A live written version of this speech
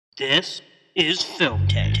This is Film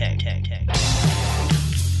Tank.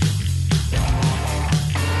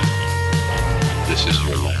 This is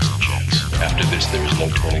your last chance. After this, there is no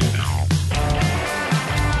turning back.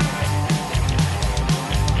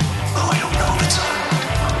 Oh, I don't know if it's on,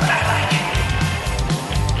 but I like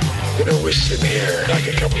it. You know, we're sitting here like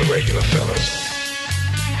a couple of regular fellas.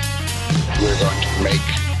 We're going to make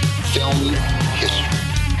film history.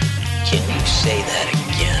 Can you say that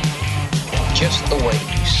again? Just the way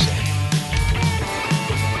you said it.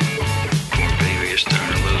 Poor baby is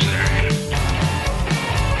starting to lose their hair.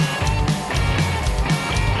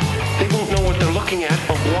 They won't know what they're looking at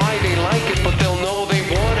or why they like it, but they'll know they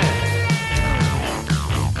want it.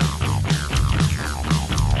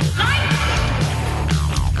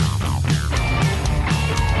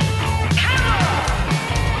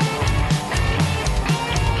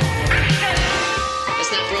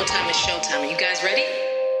 It's not real time, it's showtime. Are you guys ready?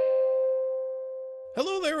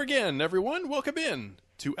 Hello there again, everyone. Welcome in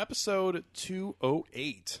to episode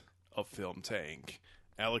 208 of Film Tank.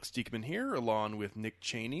 Alex Diekman here, along with Nick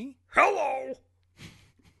Cheney. Hello.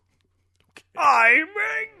 I'm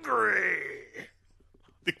angry.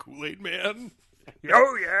 The Kool-Aid Man.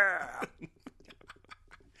 Oh, yeah.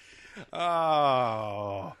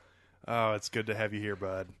 Oh, it's good to have you here,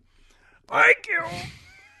 bud. Thank you.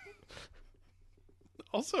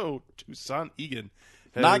 Also, Toussaint Egan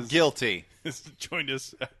Not guilty. has joined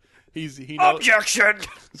us. He knows. Objection. I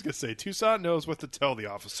was gonna say Toussaint knows what to tell the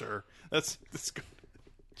officer. That's good.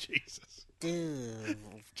 Jesus. Jesus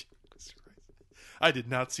Christ. I did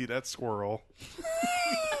not see that squirrel.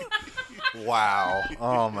 Wow.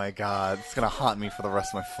 Oh, my God. It's going to haunt me for the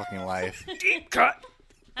rest of my fucking life. Deep cut.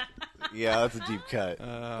 Yeah, that's a deep cut.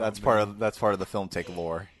 That's part of the Film Take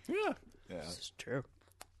lore. Yeah. It's true.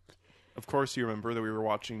 Of course, you remember that we were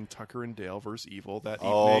watching Tucker and Dale vs. Evil that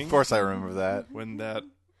Oh, evening. of course I remember that. When that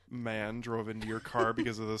man drove into your car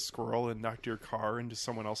because of the squirrel and knocked your car into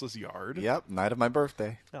someone else's yard. Yep, night of my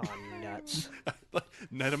birthday. Oh, nuts.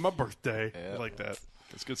 Night of my birthday. Yep. I like that.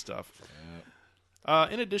 That's good stuff.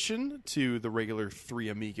 In addition to the regular three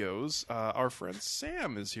amigos, our friend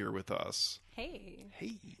Sam is here with us. Hey.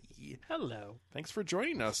 Hey. Hello. Thanks for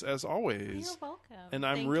joining us, as always. You're welcome. And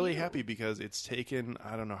I'm Thank really you. happy because it's taken,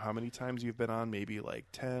 I don't know how many times you've been on, maybe like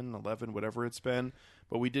 10, 11, whatever it's been.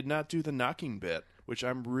 But we did not do the knocking bit, which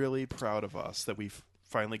I'm really proud of us that we've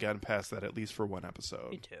finally gotten past that, at least for one Me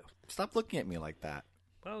episode. too. Stop looking at me like that.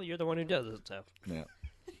 Well, you're the one who does it, so. Yeah.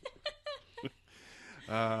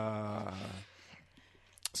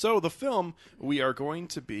 So the film we are going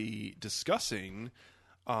to be discussing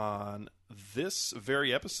on this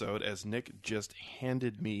very episode, as Nick just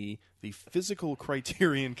handed me the physical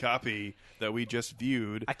Criterion copy that we just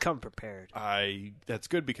viewed. I come prepared. That's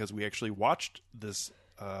good because we actually watched this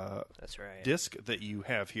That's right. disc that you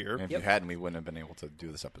have here. And if you hadn't, we wouldn't have been able to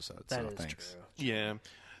do this episode. That so is thanks. true. Yeah.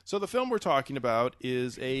 So the film we're talking about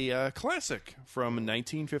is a classic from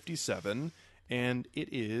 1957, and it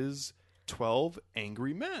is 12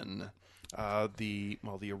 Angry Men. The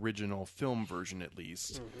original film version, at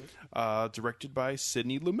least, directed by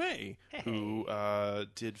Sidney Lumet, who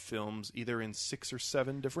did films either in 6 or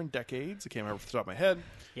 7 different decades. I can't remember off the top of my head.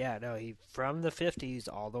 Yeah, no, he from the 50s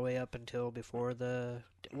all the way up until before the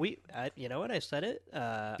you know what, I said it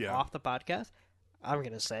off the podcast. I'm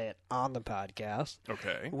going to say it on the podcast.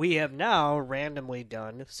 Okay. We have now randomly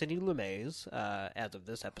done Sidney Lumet's, as of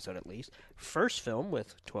this episode at least, first film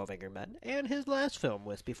with 12 Angry Men, and his last film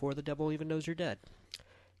with Before the Devil Even Knows You're Dead.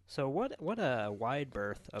 So what a wide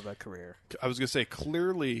berth of a career. I was going to say,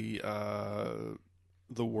 clearly the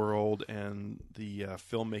world and the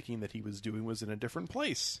filmmaking that he was doing was in a different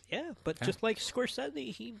place. Yeah, but just like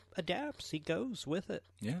Scorsese, he adapts, he goes with it.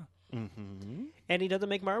 Yeah. And he doesn't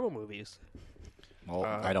make Marvel movies. Well,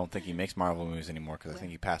 I don't think he makes Marvel movies anymore because I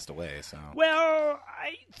think he passed away. So Well,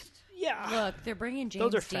 Look, they're bringing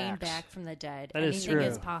Those are James Dean facts. back from the dead. That is Anything true.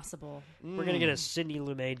 is possible. we're going to get a Sidney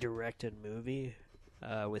Lumet directed movie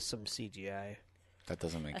with some CGI. that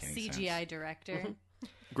doesn't make A any CGI sense. director.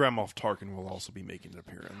 Grand Moff Tarkin will also be making an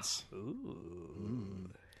appearance.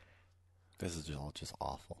 This is all just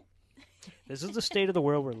awful. This is the state of the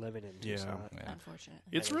world we're living in. Yeah. Tucson. Unfortunately.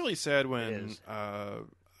 It's really sad It when is. a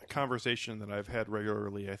conversation that I've had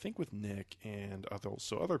regularly, I think with Nick and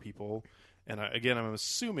also other people, and I'm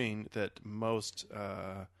assuming that most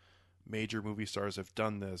major movie stars have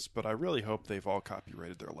done this, but I really hope they've all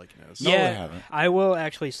copyrighted their likeness. No, yeah, they haven't. I will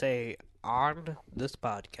actually say on this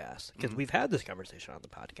podcast, because we've had this conversation on the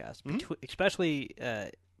podcast, especially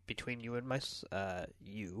between you and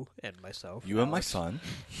you and myself. You and my Alex. son.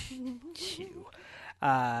 You.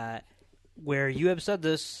 where you have said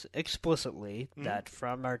this explicitly, that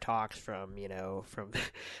from our talks from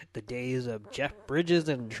the days of Jeff Bridges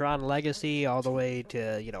and Tron Legacy all the way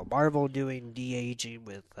to, Marvel doing de-aging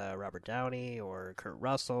with Robert Downey or Kurt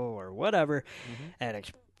Russell or whatever, and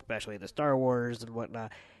especially the Star Wars and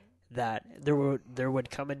whatnot, that there would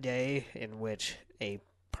come a day in which a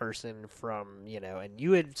person from, and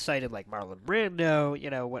you had cited like Marlon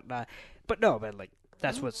Brando, whatnot, but no, man, like,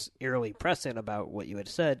 that's what's eerily prescient about what you had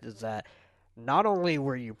said, is that not only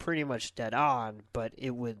were you pretty much dead on, but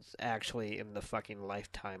it was actually in the fucking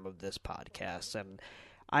lifetime of this podcast. And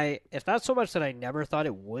it's not so much that I never thought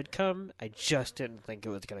it would come, I just didn't think it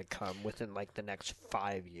was going to come within like the next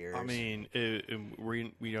 5 years. I mean,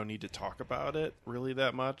 we don't need to talk about it really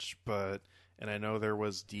that much, and I know there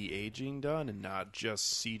was de-aging done and not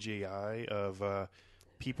just CGI of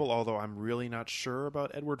people, although I'm really not sure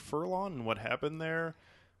about Edward Furlong and what happened there.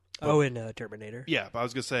 In Terminator. Yeah, but I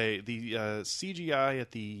was gonna say the CGI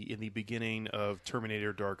in the beginning of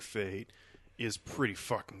Terminator: Dark Fate is pretty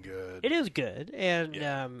fucking good. It is good, and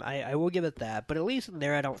I will give it that. But at least in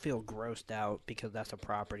there, I don't feel grossed out because that's a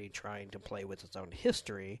property trying to play with its own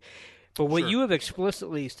history. But what you have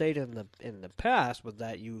explicitly stated in the past was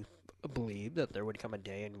that you believe that there would come a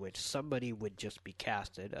day in which somebody would just be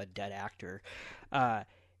casted, a dead actor,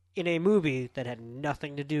 in a movie that had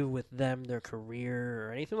nothing to do with them, their career,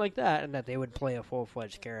 or anything like that, and that they would play a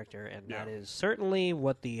full-fledged character. And that is certainly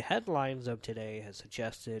what the headlines of today has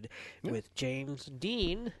suggested, with James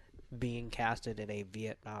Dean being casted in a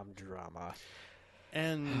Vietnam drama.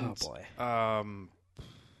 And oh boy,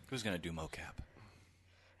 who's gonna do mocap?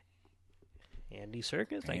 Andy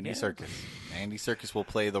Serkis. Andy Serkis will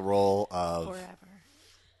play the role of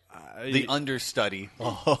Forever. the understudy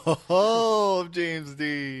of James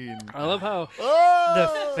Dean. I love how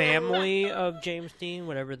the family of James Dean,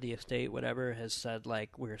 whatever the estate, whatever, has said,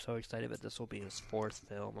 like, we're so excited that this will be his 4th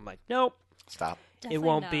film. I'm like, nope. Stop. Definitely it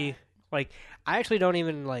won't not. be. Like, I actually don't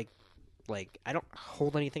even, like, I don't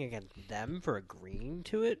hold anything against them for agreeing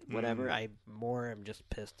to it, whatever. I more am just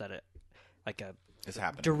pissed that it, like, It's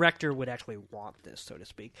happening. director would actually want this, so to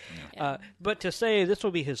speak. Yeah. But to say this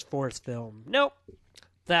will be his 4th film, nope.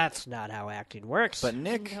 That's not how acting works. But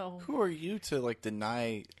Nick, No. who are you to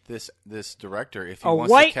deny this director if he A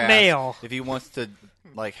wants white to cast, male. if he wants to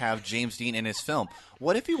have James Dean in his film?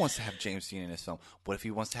 What if he wants to have James Dean in his film? What if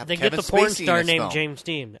he wants to have then Kevin get the porn Spacey star in his named film? James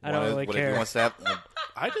Dean. I don't really what care. if he wants to have?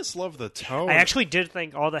 I just love the tone. I actually did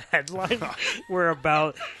think all the headlines were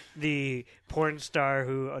about the porn star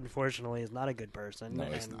who, unfortunately, is not a good person. No,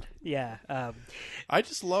 and he's not. Yeah, I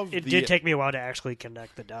just love it the did take me a while to actually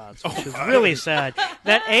connect the dots, which is really sad.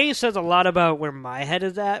 That says a lot about where my head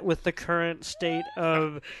is at with the current state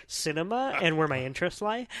of cinema and where my interests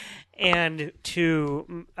lie, and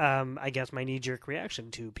to, I guess, my knee-jerk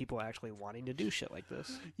reaction to people actually wanting to do shit like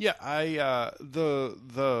this. Yeah,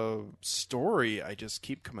 the story. I just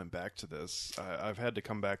keep coming back to this. I've had to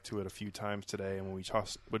come back to it a few times today, and when we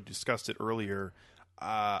discussed it earlier,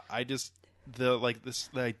 the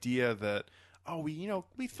idea that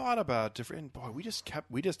we thought about different. Boy, we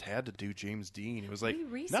just had to do James Dean. It was like, We no,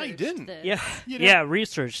 you researched didn't. this. Yeah, You know? yeah.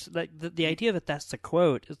 Research the idea that that's the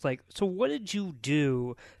quote. It's like, so what did you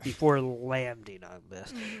do before landing on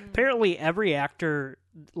this? Apparently, every actor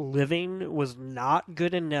living was not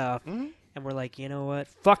good enough, and we're like, you know what?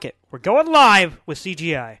 Fuck it. We're going live with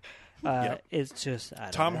CGI. It's just I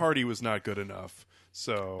don't Tom know. Hardy was not good enough.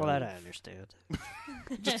 So Well, that I understand.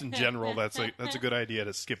 just in general, that's a good idea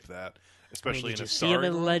to skip that, especially Did in you a see him starring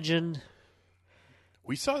in role. Legend?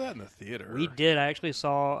 We saw that in the theater. We did. I actually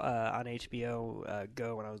saw on HBO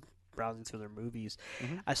Go when I was browsing through their movies.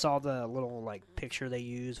 I saw the little picture they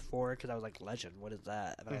use for it because I was like, "Legend, what is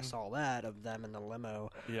that?" And then I saw that of them in the limo,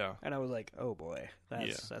 Yeah. and I was like, "Oh boy,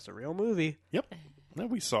 that's a real movie." Yep. No,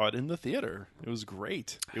 we saw it in the theater. It was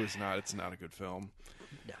great. It's not a good film.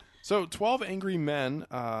 No. So, 12 Angry Men,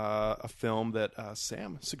 a film that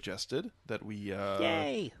Sam suggested that we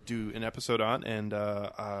Yay. do an episode on, and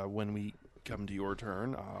when we come to your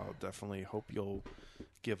turn, I'll definitely hope you'll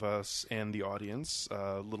give us and the audience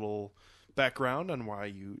a little background on why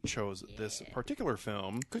you chose this particular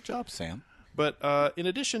film. Good job, Sam. But in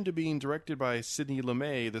addition to being directed by Sidney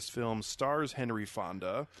Lumet, this film stars Henry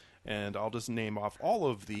Fonda, and I'll just name off all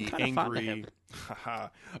of the kinda fond of him.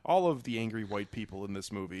 all of the angry white people in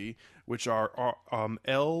this movie, which are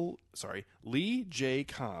Lee J.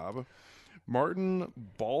 Cobb, Martin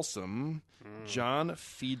Balsam, John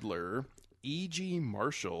Fiedler, E.G.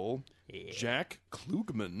 Marshall, Jack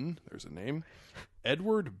Klugman, there's a name,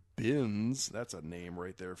 Edward Binns. That's a name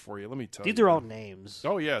right there for you. Let me tell you. These are all names.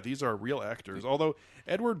 Oh, yeah. These are real actors. Although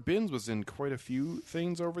Edward Binns was in quite a few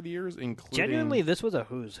things over the years, including... Genuinely, this was a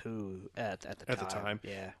who's who at the time. At the time.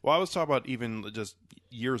 Yeah. Well, I was talking about even just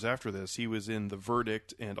years after this. He was in The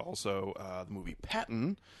Verdict and also the movie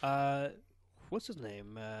Patton. What's his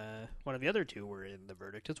name? One of the other two were in The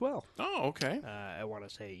Verdict as well. Oh, okay. I want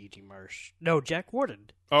to say E.G. Marsh. No, Jack Warden.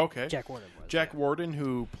 Oh, okay. Jack Warden was. Jack Warden,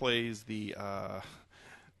 who plays the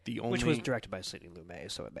only... Which was directed by Sidney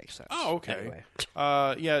Lumet, so it makes sense. Oh, okay.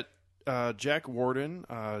 Anyway. Jack Warden,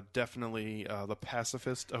 definitely the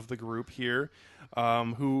pacifist of the group here,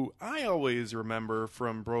 who I always remember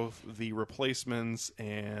from both The Replacements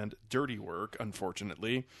and Dirty Work,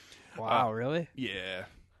 unfortunately. Wow, really? Yeah.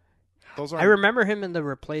 Those I remember him in The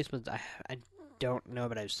Replacements. I don't know,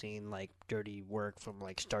 but I've seen like Dirty Work from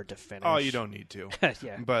like start to finish. Oh, you don't need to.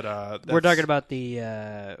 Yeah. But we're talking about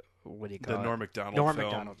the what do you call it? The Norm Macdonald Norm film.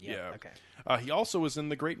 Macdonald, yeah. Okay. He also was in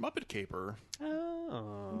The Great Muppet Caper.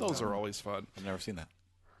 Oh. Those are always fun. I've never seen that.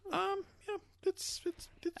 Yeah, it's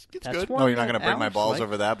That's good. one No, you're not that going to break my Alex balls liked.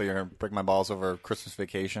 over that, but you're going to break my balls over Christmas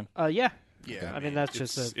Vacation. Yeah. Yeah, I mean that's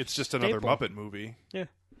just it's just another staple. Muppet movie. Yeah.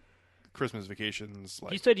 Christmas Vacation's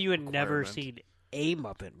like You said you had never requirement. seen a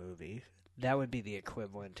Muppet movie. That would be the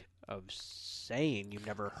equivalent of saying you've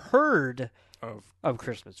never heard of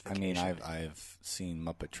Christmas I Vacation. mean, I've seen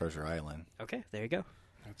Muppet Treasure Island. Okay, there you go.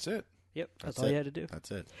 That's it. Yep, that's all you had to do.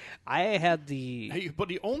 That's it. I had the Hey, but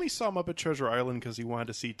he only saw Muppet Treasure Island because he wanted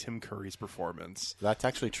to see Tim Curry's performance. That's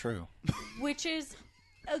actually true. Which is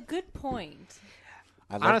a good point.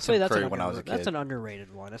 I loved honestly Tim that's Curry an when I was a kid. that's an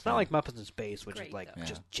underrated one. It's not like Muppets in Space, which is Great, like though.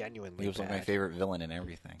 just genuinely He was like bad. my favorite villain in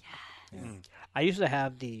everything. I used to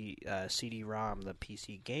have the CD-ROM, the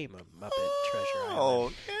PC game of Muppet Treasure Island.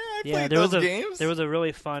 Oh, yeah, I played there those was games. There was a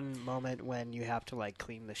really fun moment when you have to like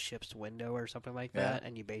clean the ship's window or something like that,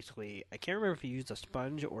 and you basically I can't remember if you used a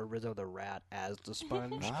sponge or Rizzo the Rat as the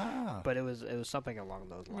sponge, but it was something along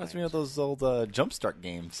those lines. Reminds me of those old Jumpstart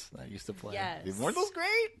games that I used to play. Yes. Weren't those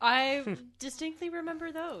great? I distinctly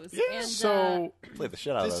remember those. Yeah. And, So Played the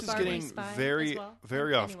shit out of this those. is Farming getting Spy very as well.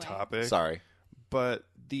 very off Anyway. topic. Sorry. But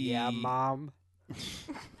the Yeah, Mom.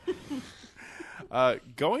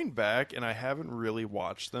 going back, and I haven't really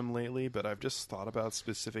watched them lately, but I've just thought about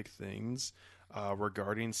specific things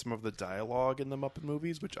regarding some of the dialogue in the Muppet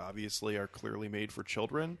movies, which obviously are clearly made for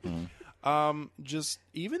children. Just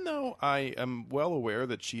even though I am well aware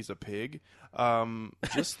that she's a pig,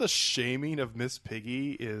 just the shaming of Miss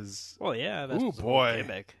Piggy is Well, yeah, that's Ooh, the whole boy.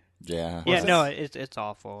 gimmick. Yeah. Yeah, no, it's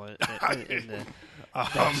awful.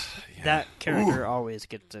 That character always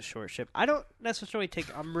gets a short ship. I don't necessarily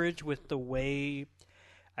take umbrage with the way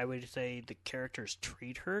I would say the characters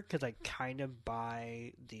treat her because I kind of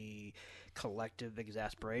buy the collective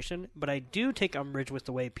exasperation, but I do take umbrage with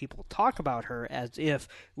the way people talk about her as if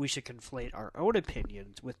we should conflate our own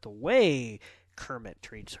opinions with the way Kermit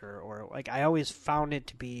treats her, or like I always found it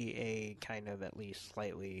to be a kind of at least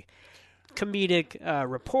slightly comedic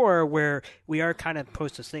rapport where we are kind of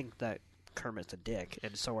supposed to think that Kermit's a dick,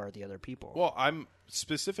 and so are the other people. Well, I'm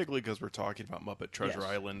specifically because we're talking about Muppet Treasure Yes.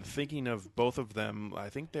 Island, thinking of both of them. I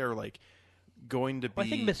think they're like going to be Well, I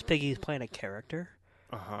think Miss Piggy's playing a character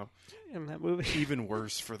uh-huh. in that movie. even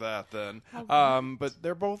worse for that then. But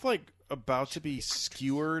they're both like about to be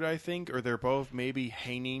skewered, I think, or they're both maybe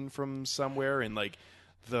hanging from somewhere, and like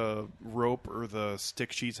the rope or the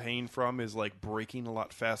stick she's hanging from is like breaking a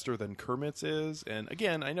lot faster than Kermit's is. And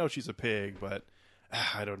again, I know she's a pig, but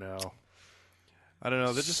I don't know. That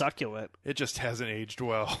just Succulent. it just hasn't aged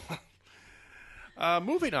well.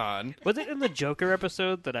 Moving on. Was it in the Joker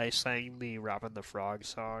episode that I sang the Robin the Frog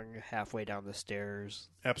song halfway down the stairs?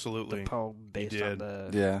 Absolutely. The poem based on did. the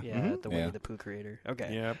Yeah. the Winnie Yeah. the Pooh creator.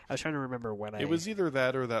 Okay. Yeah. I was trying to remember when It was either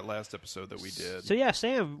that or that last episode that we did. So yeah,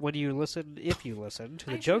 Sam, when you listen, if you listen to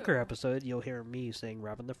the I Joker do. episode, you'll hear me sing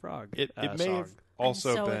Robin the Frog. It may song. have also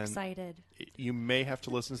I'm so been. excited. You may have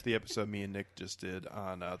to listen to the episode me and Nick just did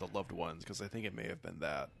on the Loved Ones, because I think it may have been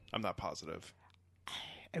that. I'm not positive.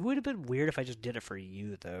 It would have been weird if I just did it for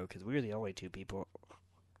you, though, because we were the only two people.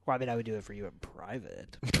 Well, I mean, I would do it for you in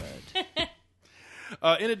private, but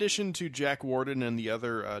In addition to Jack Warden and the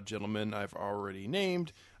other gentlemen I've already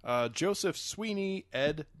named, Joseph Sweeney,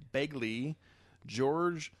 Ed Begley,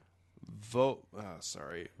 George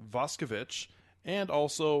Voskovich, and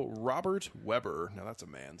also Robert Weber. Now that's a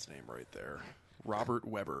man's name right there. Robert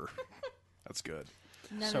Weber. That's good.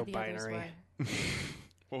 None So of the binary. others were.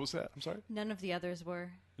 What was that? I'm sorry? None of the others were.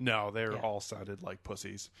 No, they Yeah. all sounded like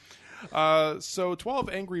pussies. So 12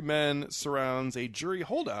 angry men surrounds a jury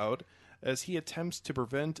holdout as he attempts to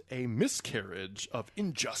prevent a miscarriage of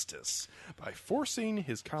injustice by forcing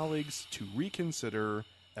his colleagues to reconsider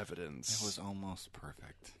evidence. It was almost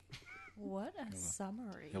perfect. What a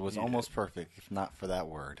summary. It was almost perfect, if not for that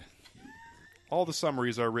word. All the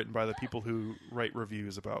summaries are written by the people who write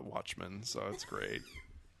reviews about Watchmen, so it's great.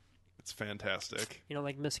 It's fantastic. You don't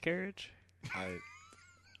like miscarriage?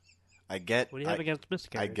 I get. What do you have against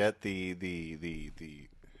miscarriage? I get the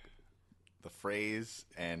phrase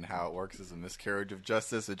and how it works as a miscarriage of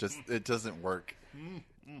justice. It doesn't work.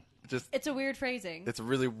 It's a weird phrasing. It's a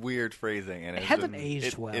really weird phrasing, and it hasn't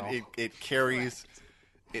aged well. It carries.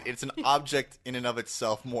 It's an object in and of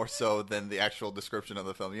itself more so than the actual description of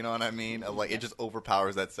the film. You know what I mean? Of, like, it just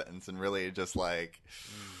overpowers that sentence, and really it just like.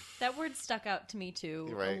 That word stuck out to me too,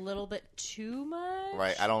 right. a little bit too much.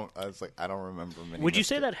 Right. I don't remember many. Would you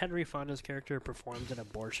say that Henry Fonda's character performs an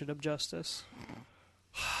abortion of justice?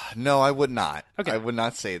 No, I would not. Okay. I would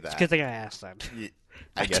not say that. It's a good thing I asked that.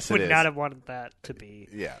 I guess would it is. not have wanted that to be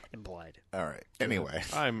implied. All right. Anyway,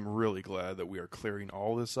 I'm really glad that we are clearing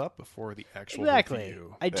all this up before the actual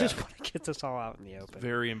review. I just want to get this all out in the open.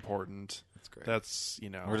 Very important. That's great. That's,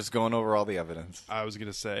 we're just going over all the evidence. I was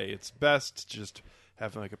going to say it's best to just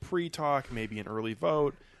have like a pre-talk, maybe an early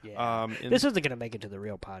vote. Yeah. This isn't going to make it to the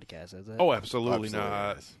real podcast, is it? Oh, absolutely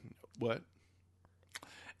not. Is. What?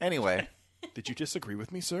 Anyway. Did you disagree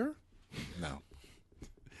with me, sir? No.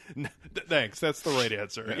 Thanks. That's the right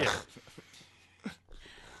answer. Yeah.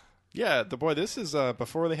 Yeah, this is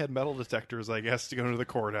before they had metal detectors, I guess, to go into the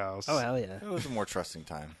courthouse. Oh, hell yeah. It was a more trusting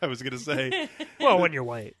time. I was going to say. Well, when you're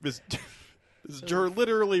white. This juror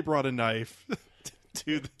literally brought a knife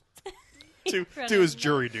to his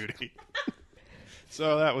jury duty.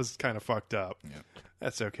 So that was kind of fucked up. Yeah.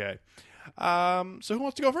 That's okay. So who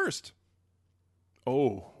wants to go first?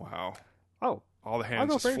 Oh, wow. Oh. All the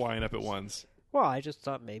hands just flying up at once. Well, I just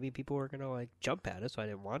thought maybe people were going to like jump at us, so I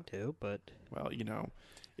didn't want to, but... Well,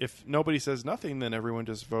 if nobody says nothing, then everyone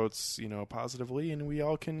just votes, positively, and we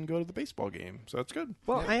all can go to the baseball game. So that's good.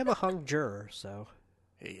 Well, I am a hung juror, so...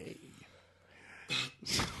 Hey.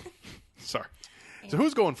 Sorry. So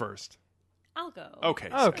who's going first? I'll go. Okay.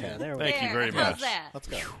 There we Thank you very How's much. that? Let's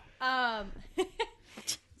go.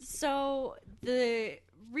 So the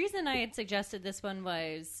reason I had suggested this one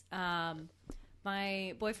was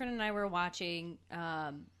my boyfriend and I were watching.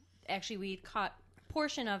 Actually, we'd caught a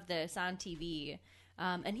portion of this on TV,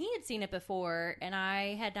 and he had seen it before, and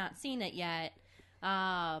I had not seen it yet.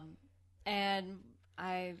 And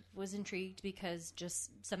I was intrigued because just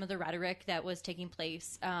some of the rhetoric that was taking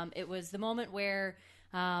place. It was the moment where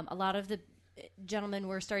a lot of the gentlemen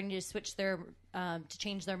were starting to switch to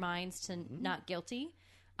change their minds to not guilty.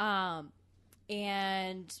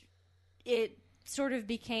 And it sort of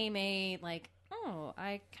became a like, oh,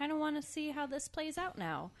 I kind of want to see how this plays out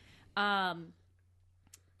now. And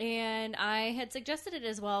I had suggested it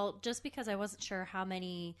as well, just because I wasn't sure how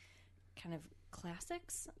many kind of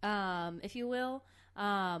classics, if you will,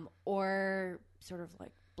 or sort of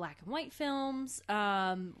like black and white films.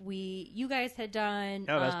 You guys had done.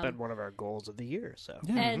 No, that's been one of our goals of the year. So,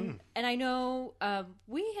 and I know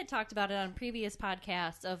we had talked about it on previous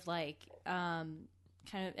podcasts of like kind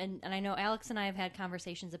of, and I know Alex and I have had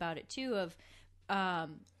conversations about it too of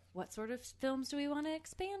what sort of films do we want to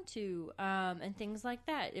expand to, and things like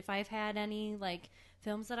that. If I've had any like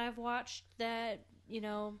films that I've watched that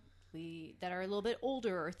that are a little bit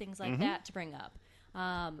older or things like that to bring up.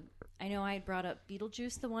 I know I had brought up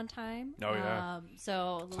Beetlejuice the one time. Oh yeah.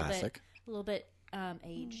 So Classic. a little bit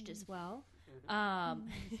aged as well. And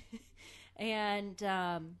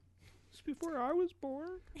it's before I was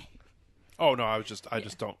born. Oh no, I just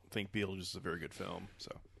don't think Beetlejuice is a very good film. So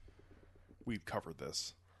we've covered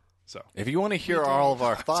this. So if you want to hear all of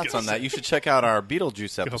our thoughts on that, you should check out our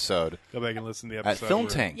Beetlejuice episode. Go back and listen to the at episode. Film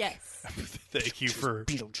Tank. yes. Thank you for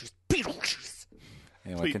Beetlejuice.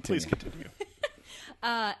 Anyway, please continue.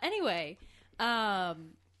 Anyway,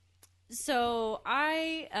 so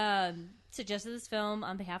I suggested this film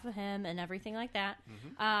on behalf of him and everything like that.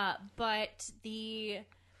 But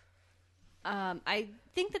I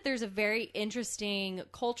think that there's a very interesting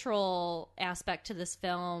cultural aspect to this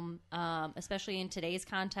film, especially in today's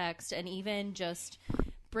context, and even just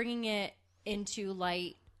bringing it into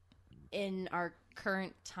light in our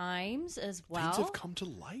current times as well. Things have come to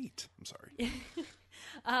light. I'm sorry.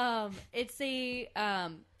 It's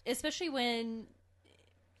especially when,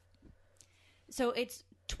 so it's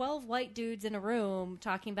 12 white dudes in a room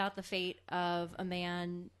talking about the fate of a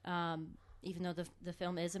man, even though the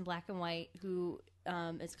film is in black and white, who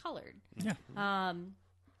is colored. Yeah.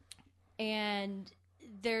 And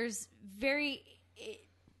there's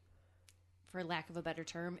for lack of a better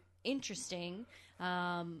term, interesting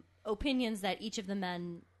opinions that each of the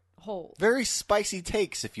men hold. Very spicy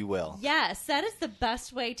takes, if you will. Yes, that is the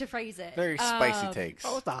best way to phrase it. Very spicy takes.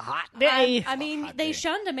 Oh, it's a hot day. I mean, they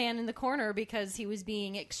shunned a man in the corner because he was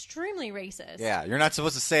being extremely racist. Yeah, you're not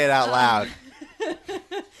supposed to say it out loud.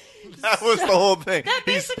 That was the whole thing. That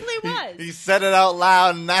basically was. He said it out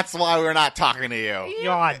loud, and that's why we're not talking to you.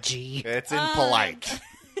 Yaw, gee. It's impolite.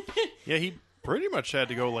 Yeah, he pretty much had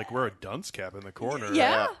to go like wear a dunce cap in the corner.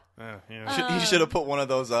 Yeah. Yeah. He should have put one of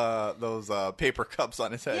those paper cups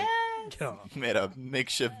on his head. Yeah. Made a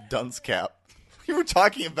makeshift dunce cap. We were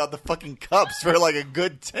talking about the fucking cups for like a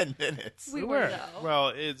good 10 minutes. We were, though. Well,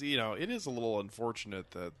 it is a little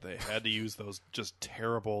unfortunate that they had to use those just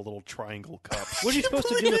terrible little triangle cups. What are you supposed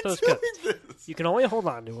to do with those cups? You can only hold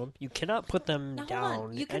on to them. You cannot put them Now, hold down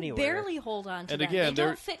on. You can anywhere. barely hold on to And them. again, they they're-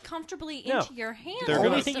 don't fit comfortably No. into your hand. They're The only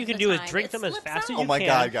gonna- thing you most can of do the is time. drink It them as slips fast as out. you Oh my can.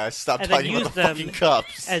 god, guys, stop and then talking use about the them fucking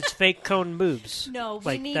cups. as fake cone boobs. No, we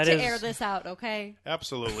Like, need that to is- air this out, okay?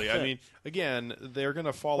 Absolutely. I mean, again, they're going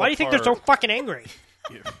to fall Why do you think they're so apart. fucking angry?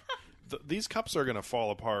 These cups are going to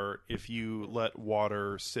fall apart if you let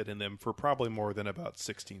water sit in them for probably more than about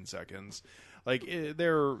 16 seconds. Like,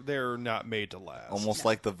 they're not made to last. Almost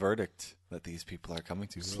like the verdict that these people are coming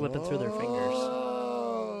to. Slipping through their fingers.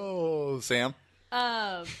 Oh, Sam?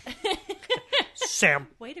 Sam.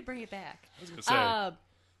 Way to bring it back. I was going to say.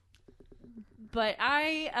 But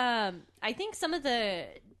I think some of the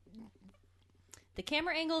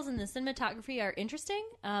camera angles and the cinematography are interesting,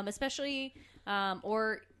 especially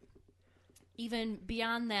or even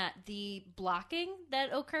beyond that, the blocking that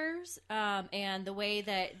occurs and the way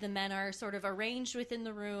that the men are sort of arranged within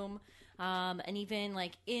the room, and even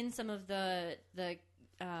like in some of the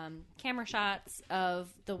camera shots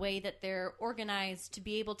of the way that they're organized to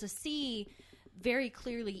be able to see very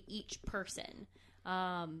clearly each person.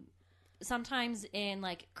 Sometimes in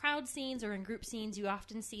like crowd scenes or in group scenes, you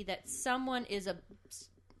often see that someone is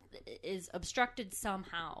obstructed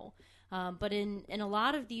somehow. But in a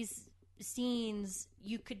lot of these scenes,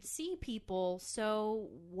 you could see people so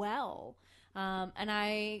well. And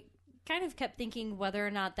I kind of kept thinking whether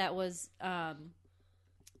or not that was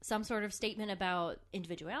some sort of statement about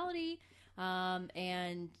individuality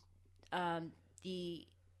and the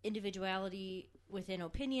individuality within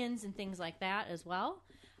opinions and things like that as well.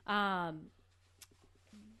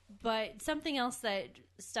 But something else that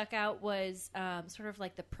stuck out was sort of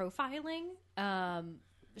like the profiling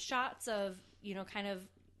shots of, kind of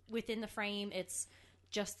within the frame, it's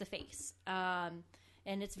just the face. And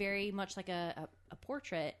it's very much like a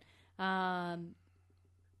portrait,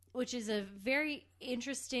 which is a very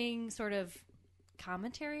interesting sort of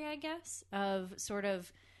commentary, I guess, of sort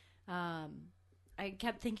of... I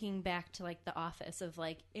kept thinking back to like The Office of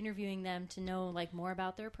like interviewing them to know like more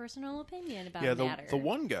about their personal opinion about a matter. The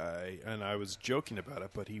one guy, and I was joking about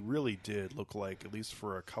it, but he really did look like, at least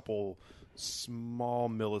for a couple small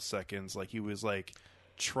milliseconds, like he was like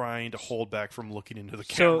trying to hold back from looking into the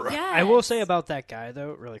So camera. I will say about that guy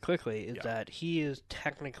though, really quickly, is that he is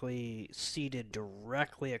technically seated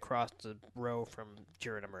directly across the row from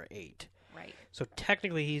juror number 8. Right. So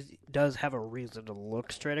technically, he does have a reason to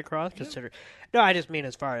look straight across. No, I just mean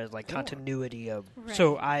as far as like continuity of. Right.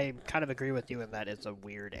 So I kind of agree with you in that it's a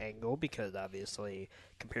weird angle because obviously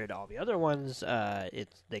compared to all the other ones,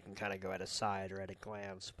 they can kind of go at a side or at a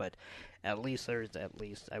glance. But at least there's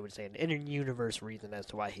I would say an inter-universe reason as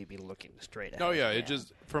to why he'd be looking straight ahead. Oh yeah, it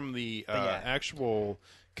just from the actual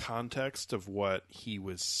context of what he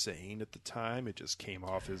was saying at the time, it just came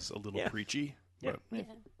off as a little preachy. Yeah. But,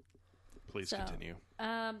 Please continue.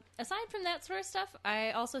 Aside from that sort of stuff,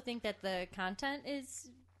 I also think that the content is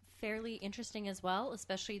fairly interesting as well,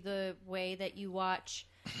 especially the way that you watch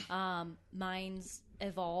minds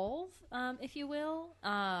evolve, if you will,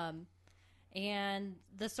 and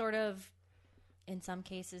the sort of, in some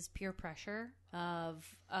cases, peer pressure of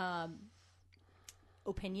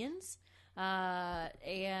opinions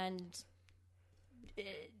and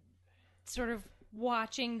sort of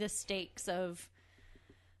watching the stakes of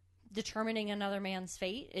determining another man's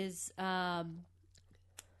fate is a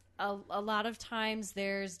lot of times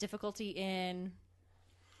there's difficulty in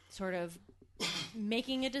sort of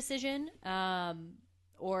making a decision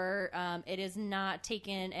or it is not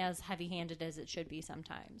taken as heavy-handed as it should be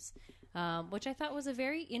sometimes, which I thought was a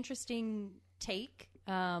very interesting take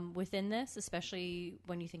within this, especially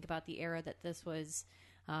when you think about the era that this was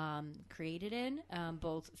created in,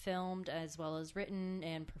 both filmed as well as written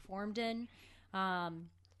and performed in.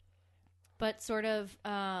 But sort of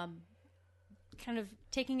kind of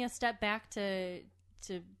taking a step back to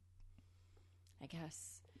I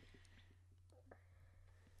guess,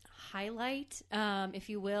 highlight, if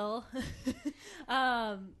you will,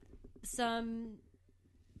 some.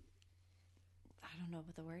 I don't know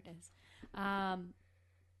what the word is.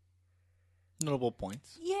 Notable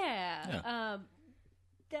points. Yeah.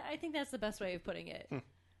 I think that's the best way of putting it.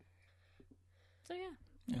 So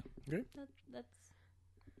yeah. Okay. That's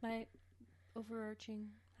my overarching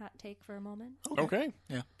hot take for a moment. Okay.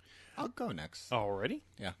 Yeah. I'll go next. Already?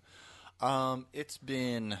 Yeah. It's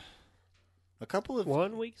been a couple of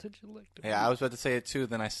 1 week since you licked it. Yeah, I was about to say it too,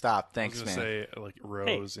 then I stopped. I Thanks, was man. going to say, like,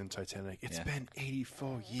 Rose in Titanic. It's been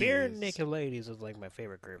 84 years. Bare Naked Ladies is like my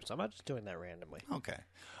favorite group, so I'm not just doing that randomly. Okay.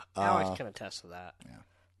 Alex can attest to that. Yeah.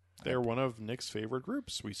 They're one of Nick's favorite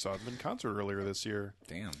groups. We saw them in concert earlier this year.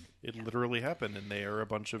 Damn. It literally happened, and they are a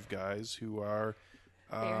bunch of guys who are...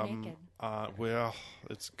 Bare naked. Well,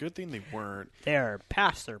 it's a good thing they weren't. They're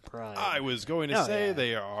past their prime. I was going to Oh, say yeah.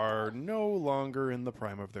 they are no longer in the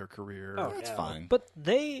prime of their career. Oh, That's yeah. fine. But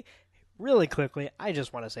they, really quickly, I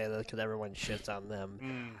just want to say this because everyone shits on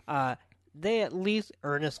them. They at least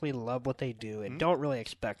earnestly love what they do and don't really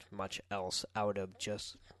expect much else out of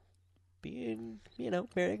just being,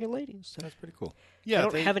 Bare Naked Ladies. So That's pretty cool. they Yeah,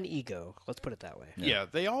 don't have an ego. Let's put it that way. yeah,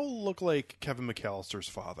 they all look like Kevin McAllister's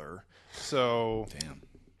father. So Damn.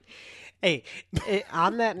 Hey,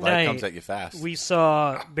 on that Life night, comes at you fast. we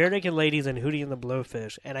saw Bare Naked Ladies and Hootie and the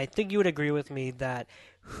Blowfish, and I think you would agree with me that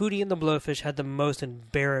Hootie and the Blowfish had the most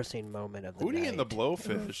embarrassing moment of the night. Hootie and the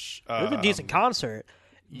Blowfish. It was a decent concert,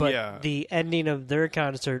 but yeah. the ending of their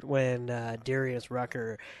concert when Darius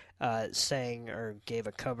Rucker sang or gave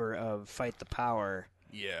a cover of "Fight the Power,"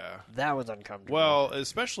 Yeah. that was uncomfortable. Well,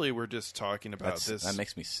 especially we're just talking about this. That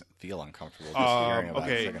makes me feel uncomfortable just hearing about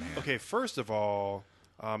it secondhand. Okay. First of all,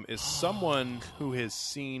 is someone who has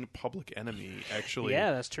seen Public Enemy actually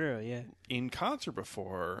yeah, that's true. Yeah, in concert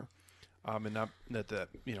before, and not that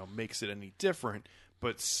makes it any different,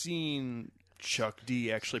 but seeing Chuck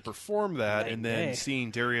D actually perform that, and then Hey.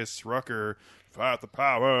 seeing Darius Rucker fight the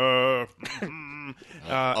power.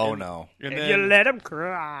 Oh, no. And if then, you let him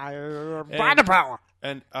cry, by the power.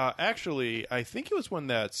 And actually, I think it was when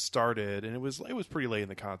that started, and it was pretty late in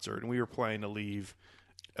the concert, and we were playing to leave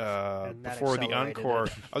And that before the accelerated encore.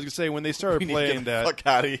 it. I was gonna say when they started We need to get playing the that, fuck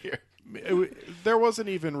out of here. there wasn't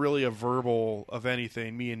even really a verbal of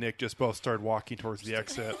anything. Me and Nick just both started walking towards the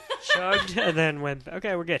exit. Chugged and then went.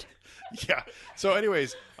 Okay, we're good. Yeah. So,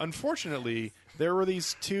 anyways, unfortunately, there were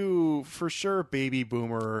these two, for sure, baby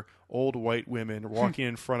boomer old white women walking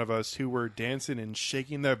in front of us who were dancing and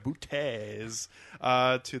shaking their booties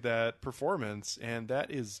to that performance, and that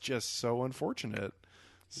is just so unfortunate.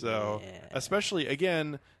 So, especially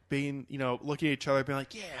again, being looking at each other, being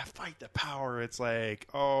like, "Yeah, fight the power." It's like,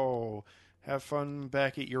 oh, have fun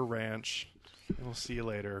back at your ranch. We'll see you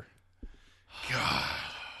later. God.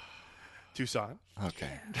 Tucson.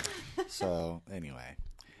 Okay. So, anyway,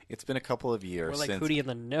 it's been a couple of years We're like since... Hootie and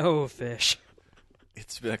the No Fish.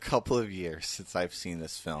 It's been a couple of years since I've seen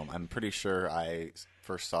this film. I'm pretty sure I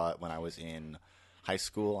first saw it when I was in high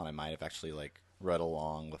school, and I might have actually read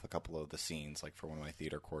along with a couple of the scenes, for one of my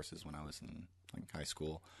theater courses when I was in high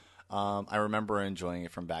school. I remember enjoying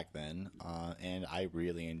it from back then, and I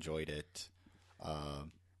really enjoyed it,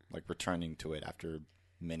 returning to it after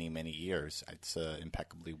many, many years. It's an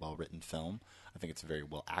impeccably well-written film. I think it's a very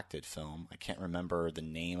well-acted film. I can't remember the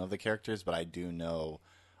name of the characters, but I do know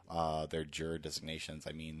their juror designations.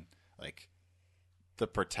 I mean, the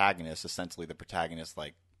protagonist,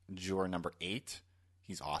 juror number 8,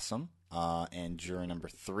 he's awesome. And juror number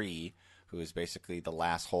 3, who is basically the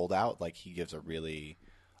last holdout, he gives a really,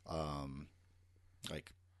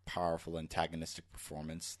 powerful antagonistic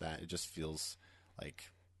performance that it just feels,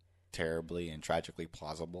 terribly and tragically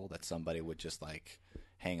plausible that somebody would just,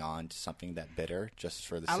 hang on to something that bitter just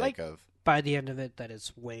for the sake of... By the end of it, that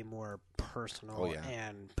it's way more personal yeah.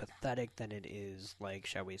 and pathetic than it is,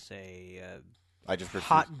 shall we say, I just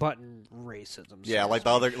hot button racism. Yeah, so to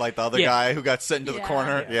the other Yeah. guy who got sent into the Yeah.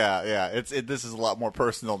 corner. Yeah. This is a lot more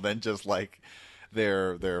personal than just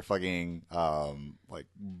their fucking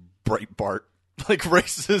Breitbart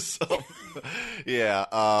racism. Yeah.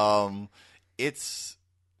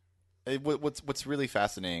 What's really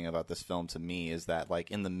fascinating about this film to me is that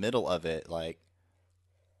in the middle of it,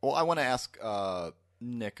 well, I want to ask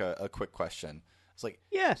Nick a quick question. It's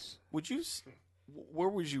yes. where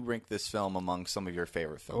would you rank this film among some of your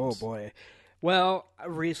favorite Oh films? boy. Well,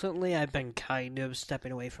 recently I've been kind of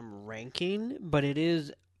stepping away from ranking, but it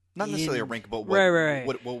is Not necessarily a rank, but right.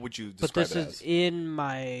 What would you But describe this it is as? in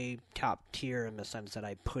my top tier in the sense that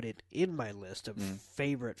I put it in my list of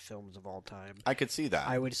favorite films of all time. I could see that.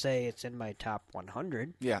 I would say it's in my top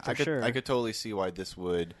 100. Yeah, for I could. sure. I could totally see why this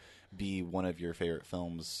would be one of your favorite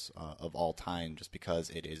films of all time, just because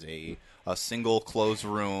it is a single closed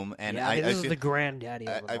room, and Yeah, this is the granddaddy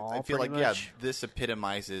of them all. I feel like pretty much. this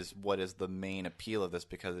epitomizes what is the main appeal of this,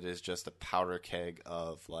 because it is just a powder keg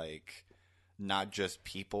of like not just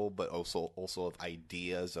people, but also of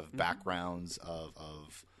ideas, of backgrounds,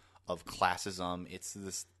 of classism. It's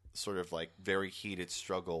this sort of like very heated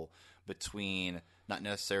struggle between not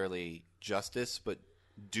necessarily justice, but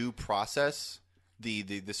due process.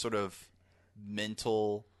 The sort of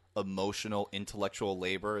mental, emotional, intellectual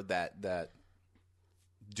labor that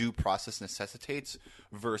due process necessitates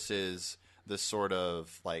versus the sort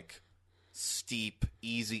of like steep,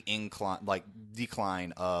 easy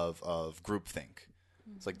decline of groupthink.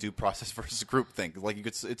 It's like due process versus groupthink. Like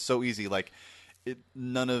it's so easy. Like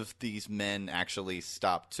none of these men actually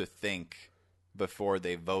stopped to think before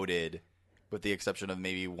they voted, with the exception of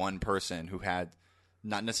maybe one person who had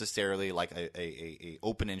not necessarily like a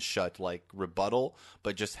open and shut like rebuttal,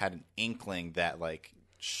 but just had an inkling that like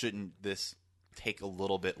shouldn't this take a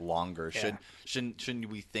little bit longer? Yeah. Shouldn't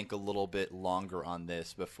we think a little bit longer on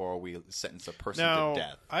this before we sentence a person Now, to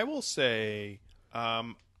death? I will say,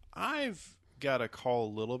 I've got to call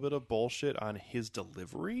a little bit of bullshit on his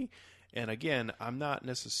delivery. And again, I'm not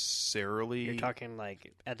necessarily... You're talking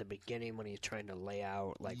like at the beginning when he's trying to lay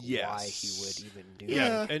out like Yes. why he would even do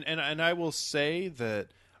Yeah, it. and I will say that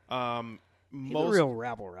He's a real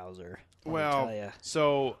rabble rouser. Let me tell ya.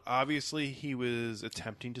 So obviously he was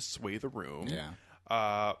attempting to sway the room.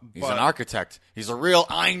 Yeah. He's but an architect. He's a real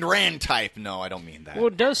Ayn Rand type. No, I don't mean that.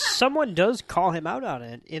 Well, someone does call him out on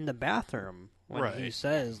it in the bathroom when he Right.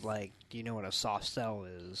 says like, "Do you know what a soft cell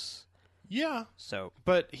is?" Yeah, So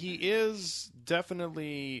but he is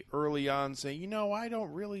definitely early on saying, I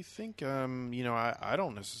don't really think, I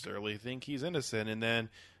don't necessarily think he's innocent. And then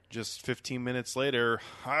just 15 minutes later,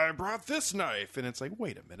 I brought this knife. And it's like,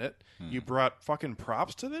 wait a minute. You brought fucking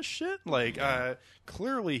props to this shit? Like,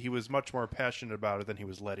 clearly he was much more passionate about it than he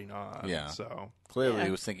was letting on. Yeah. So, Clearly, Yeah.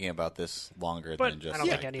 he was thinking about this longer but than just I don't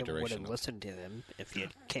think like, the anyone would duration. have listened to him if he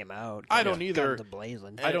had came out. I don't either. guns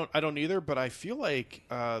a-blazing. I don't either, but I feel like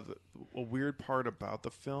a weird part about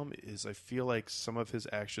the film is I feel like some of his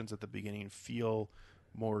actions at the beginning feel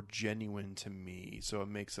more genuine to me, so it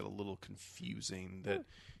makes it a little confusing that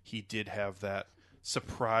he did have that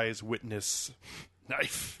surprise witness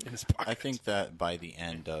knife in his pocket. I think that by the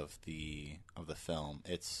end of the film,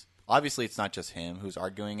 it's obviously it's not just him who's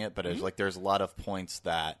arguing it, but it's like there's a lot of points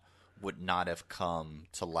that would not have come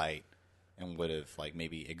to light and would have like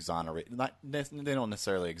maybe exonerate. They don't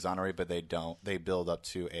necessarily exonerate, but they build up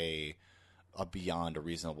to a beyond a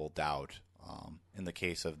reasonable doubt. In the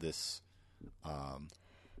case of this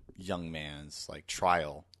young man's like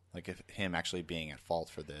trial, like if him actually being at fault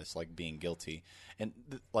for this, like being guilty, and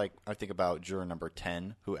like I think about juror number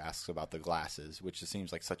 10 who asks about the glasses, which just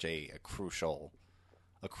seems like such a crucial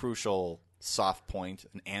soft point,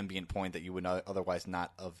 an ambient point that you would not, otherwise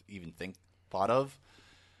not have even thought of.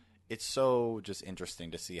 It's so just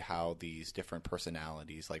interesting to see how these different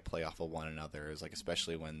personalities like play off of one another, is like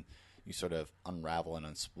especially when you sort of unravel and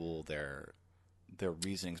unspool their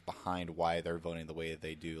reasonings behind why they're voting the way that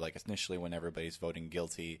they do. Like initially when everybody's voting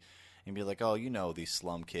guilty and be like, oh, these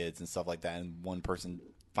slum kids and stuff like that, and one person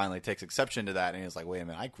finally takes exception to that and he's like, wait a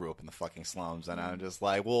minute, I grew up in the fucking slums. And I'm just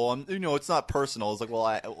like, well, it's not personal. It's like,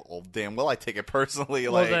 well, damn well I take it personally.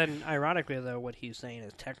 Well, like, then, ironically, though, what he's saying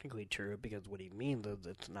is technically true because what he means is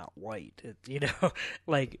it's not white.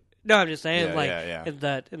 Like, no, I'm just saying, Yeah.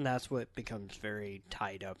 and that's what becomes very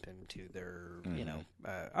tied up into their,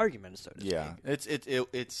 arguments, so to speak. yeah,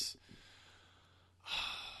 it's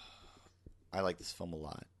I like this film a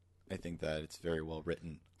lot. I think that it's very well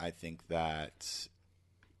written. I think that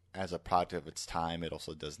as a product of its time, it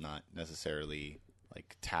also does not necessarily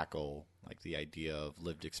like tackle like the idea of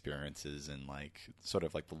lived experiences and like sort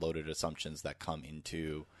of like the loaded assumptions that come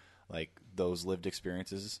into like those lived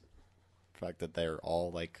experiences. The fact that they're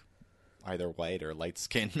all like either white or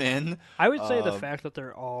light-skinned men. I would say the fact that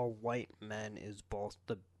they're all white men is both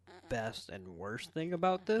the best and worst thing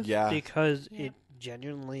about this. Yeah. Because it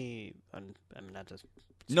genuinely, not just...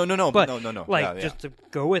 No. But, no. like, Yeah. just to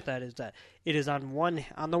go with that is that it is on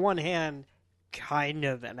the one hand, kind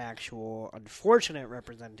of an actual unfortunate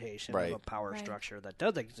representation Right. of a power Right. structure that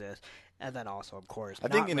does exist, and then also, of course, I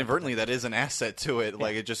not think inadvertently represented. that is an asset to it.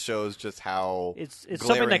 Like, it just shows just how It's glaring...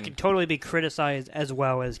 something that can totally be criticized as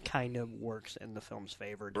well as kind of works in the film's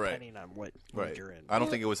favor, depending on what mood Right. you're in. I don't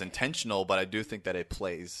think it was intentional, but I do think that it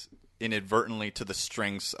plays inadvertently to the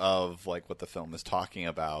strengths of like what the film is talking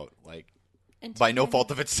about, like And to by no kind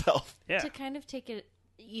fault of itself. Yeah. To kind of take it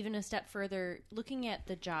even a step further, looking at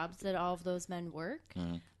the jobs that all of those men work,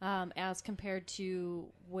 as compared to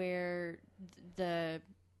where the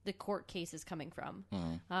court case is coming from,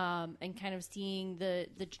 and kind of seeing the.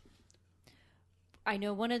 I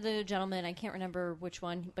know one of the gentlemen, I can't remember which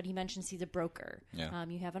one, but he mentions he's a broker. Yeah.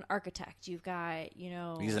 You have an architect. You've got,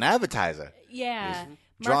 He's an advertiser. yeah,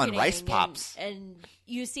 drawing marketing rice pops. and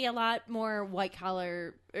you see a lot more white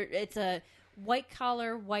collar. It's a white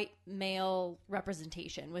collar, white male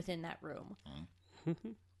representation within that room.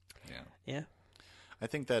 Yeah. I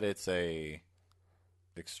think that it's a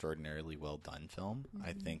extraordinarily well done film.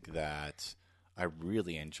 I think that I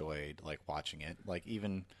really enjoyed like watching it. Like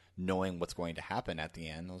even knowing what's going to happen at the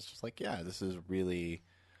end, I was just like, yeah, this is really.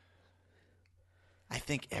 I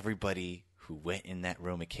think everybody who went in that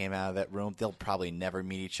room and came out of that room, they'll probably never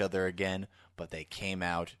meet each other again, but they came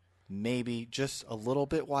out maybe just a little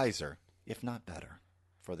bit wiser, if not better,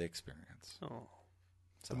 for the experience. Oh.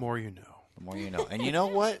 The more you know. The more you know. And you know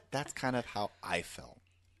what? That's kind of how I felt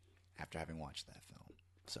after having watched that film.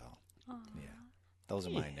 So, yeah. Those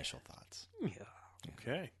are my initial thoughts. Yeah.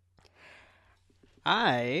 Okay.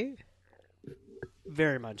 I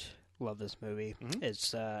very much love this movie. Mm-hmm.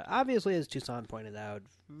 It's obviously, as Tucson pointed out,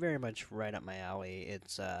 very much right up my alley.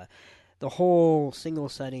 It's the whole single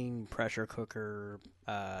setting pressure cooker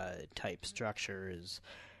type structure is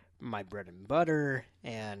my bread and butter,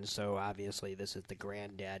 and so obviously this is the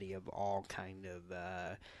granddaddy of all kind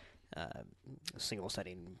of single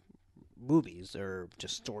setting movies or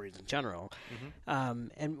just stories in general.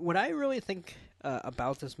 And what I really think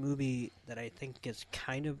about this movie that I think is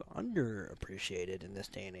kind of underappreciated in this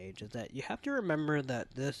day and age is that you have to remember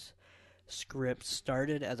that this script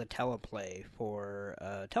started as a teleplay for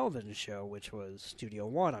a television show, which was Studio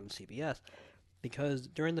One on CBS, because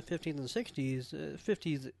during the 50s and 60s,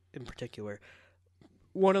 50s in particular,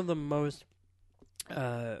 one of the most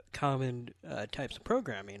common types of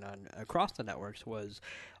programming on across the networks was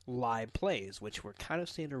live plays, which we're kind of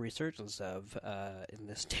seeing a resurgence of in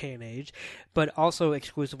this day and age, but also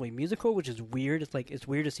exclusively musical, which is weird. It's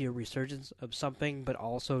weird to see a resurgence of something, but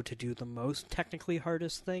also to do the most technically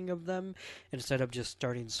hardest thing of them instead of just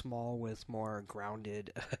starting small with more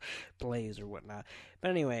grounded plays or whatnot.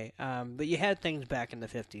 But anyway, but you had things back in the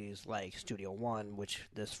 50s like Studio One, which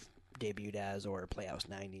this debuted as, or Playhouse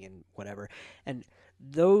 90 and whatever, and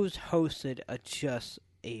those hosted just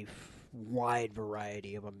a wide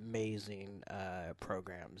variety of amazing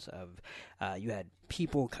programs. Of you had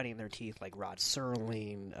people cutting their teeth like Rod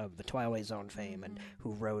Serling of the Twilight Zone fame, and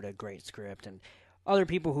who wrote a great script, and other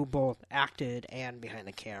people who both acted and behind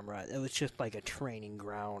the camera. It was just like a training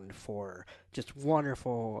ground for just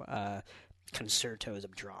wonderful concertos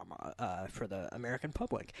of drama for the American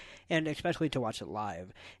public, and especially to watch it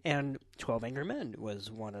live. And 12 Angry Men was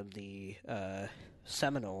one of the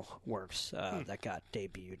seminal works that got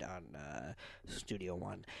debuted on Studio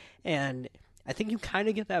One. And I think you kind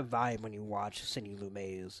of get that vibe when you watch Sidney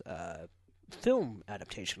Lumet's film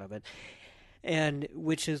adaptation of it. And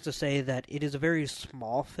which is to say that it is a very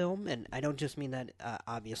small film, and I don't just mean that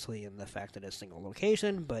obviously in the fact that it's a single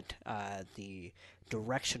location, but the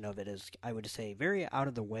direction of it is, I would say, very out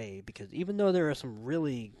of the way, because even though there are some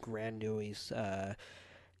really grandiose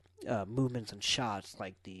movements and shots,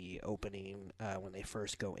 like the opening when they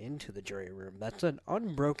first go into the jury room, that's an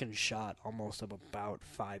unbroken shot almost of about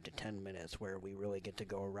 5 to 10 minutes where we really get to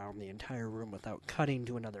go around the entire room without cutting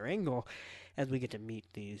to another angle, as we get to meet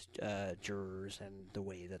these jurors and the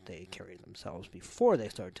way that they carry themselves before they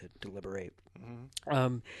start to deliberate.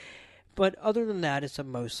 But other than that, it's a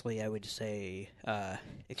mostly, I would say,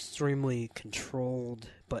 extremely controlled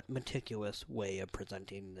but meticulous way of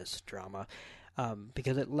presenting this drama,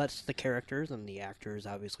 because it lets the characters and the actors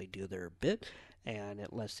obviously do their bit, and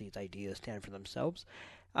it lets these ideas stand for themselves.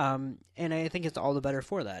 And I think it's all the better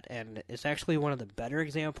for that. And it's actually one of the better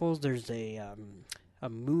examples. There's a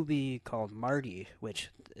movie called Marty, which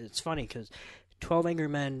it's funny because 12 Angry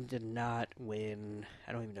Men did not win.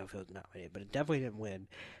 I don't even know if it was nominated, but it definitely didn't win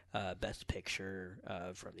Best Picture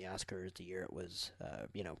from the Oscars the year it was,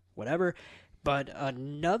 whatever. But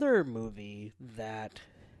another movie that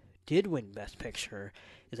did win Best Picture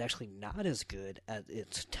is actually not as good as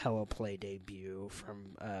its teleplay debut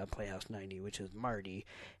from Playhouse 90, which is Marty.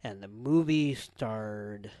 And the movie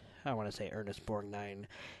starred, I want to say, Ernest Borgnine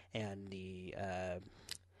and the...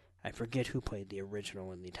 I forget who played the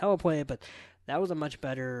original in the teleplay, but that was a much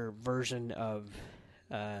better version of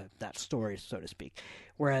that story, so to speak.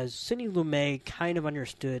 Whereas Sidney Lumet kind of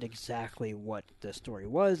understood exactly what the story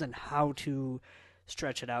was and how to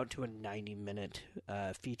stretch it out to a 90-minute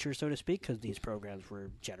feature, so to speak, because these programs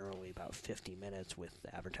were generally about 50 minutes with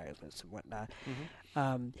advertisements and whatnot.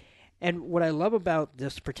 And what I love about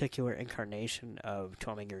this particular incarnation of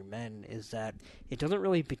 12 Angry Men is that it doesn't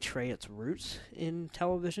really betray its roots in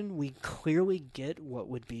television. We clearly get what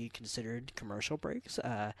would be considered commercial breaks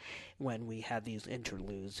when we have these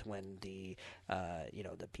interludes when the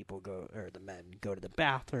the people go, or the men go to the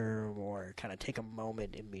bathroom or kind of take a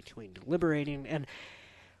moment in between deliberating. And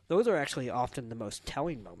those are actually often the most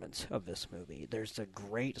telling moments of this movie. There's a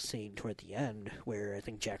great scene toward the end where I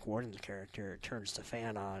think Jack Warden's character turns the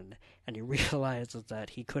fan on, and he realizes that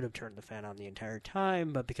he could have turned the fan on the entire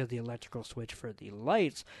time, but because the electrical switch for the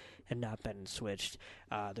lights had not been switched,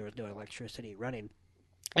 there was no electricity running.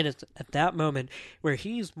 And it's at that moment where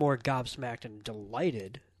he's more gobsmacked and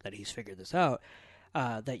delighted that he's figured this out,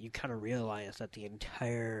 that you kind of realize that the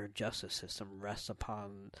entire justice system rests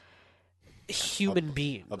upon human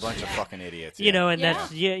beings, a bunch of fucking idiots,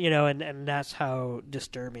 and that's how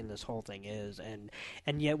disturbing this whole thing is,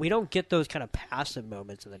 and yet we don't get those kind of passive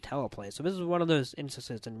moments in the teleplay. So this is one of those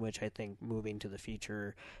instances in which I think moving to the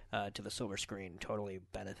feature, to the silver screen, totally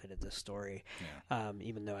benefited this story.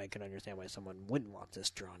 Even though I can understand why someone wouldn't want this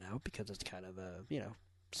drawn out because it's kind of a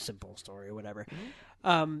simple story or whatever.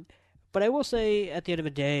 But I will say at the end of the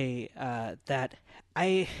day that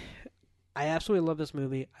I absolutely love this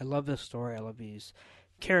movie. I love this story. I love these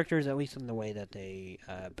characters, at least in the way that they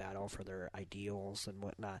battle for their ideals and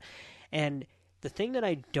whatnot. And the thing that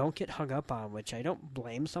I don't get hung up on, which I don't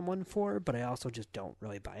blame someone for, but I also just don't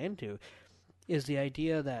really buy into, is the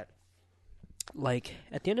idea that, like,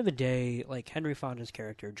 at the end of the day, like Henry Fonda's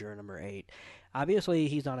character, Juror Number 8, obviously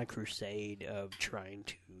he's on a crusade of trying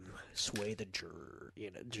to sway the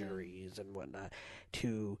juries and whatnot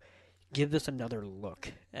to give this another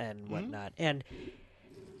look and whatnot. And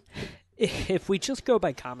if we just go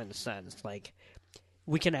by common sense, like,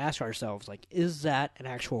 we can ask ourselves, like, is that an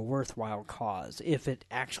actual worthwhile cause if it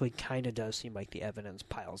actually kind of does seem like the evidence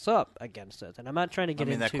piles up against it? And I'm not trying to get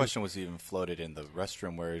into... that question was even floated in the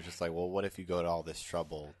restroom where it's just like, well, what if you go to all this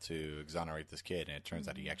trouble to exonerate this kid and it turns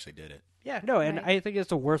out he actually did it? Yeah, no, and I think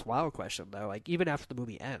it's a worthwhile question, though. Like, even after the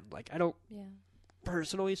movie ends, like, I don't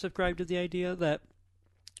personally subscribe to the idea that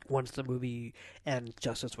once the movie ends,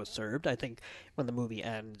 justice was served. I think when the movie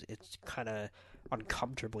ends, it's kind of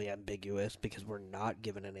uncomfortably ambiguous because we're not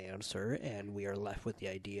given an answer, and we are left with the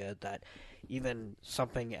idea that even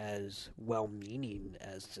something as well-meaning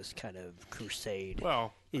as this kind of crusade.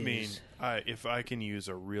 Well, I mean, if I can use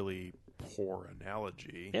a really poor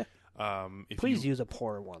analogy, please use a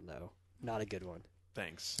poor one though, not a good one.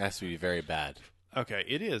 Thanks. It has to be very bad. Okay,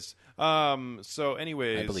 it is. So,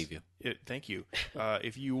 anyways, I believe you. Thank you.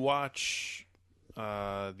 If you watch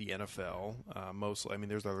the NFL, mostly, I mean,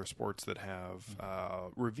 there's other sports that have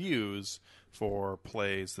reviews for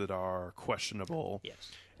plays that are questionable.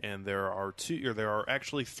 Yes. And there are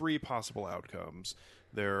actually three possible outcomes.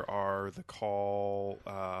 There are the call,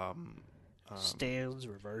 stands,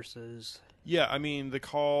 reverses. Yeah, I mean the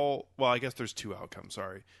call. Well, I guess there's two outcomes.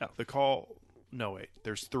 Sorry, the call. No, wait.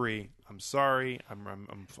 There's three. I'm sorry.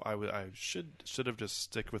 I should have just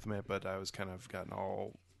stick with me, but I was kind of gotten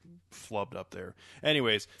all flubbed up there.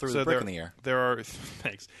 Anyways, threw the brick in the air. There are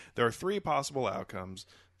thanks. There are three possible outcomes.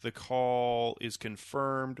 The call is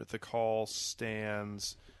confirmed. The call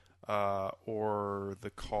stands, or the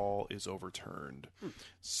call is overturned.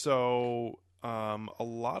 So a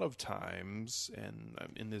lot of times, and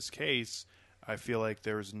in this case, I feel like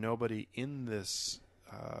there's nobody in this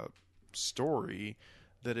story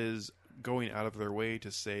that is going out of their way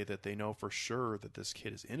to say that they know for sure that this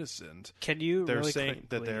kid is innocent. Can you? They're really saying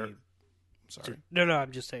that they're. quickly- Sorry. No,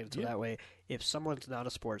 I'm just saying. So that way, if someone's not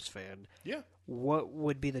a sports fan, what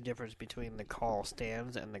would be the difference between the call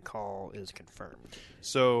stands and the call is confirmed?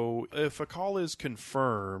 So if a call is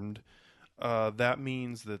confirmed, that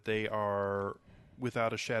means that they are,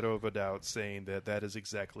 without a shadow of a doubt, saying that that is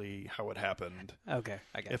exactly how it happened. Okay,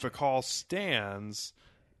 I got If you. a call stands,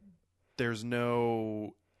 there's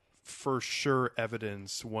no for sure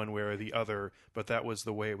evidence one way or the other, but that was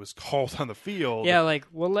the way it was called on the field. Yeah, like,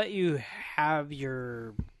 we'll let you have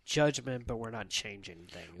your judgment, but we're not changing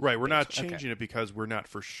things. Right, we're not basically. changing it because we're not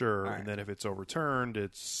for sure, All right. and then if it's overturned,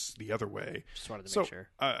 it's the other way. Just wanted to make sure.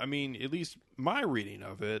 I mean, at least my reading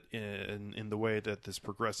of it, in the way that this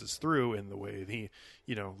progresses through, in the way the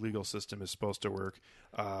legal system is supposed to work,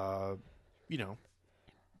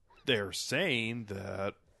 they're saying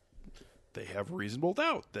that they have reasonable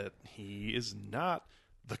doubt that he is not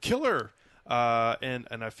the killer, and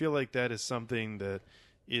I feel like that is something that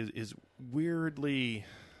is weirdly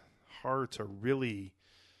hard to really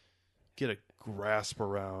get a grasp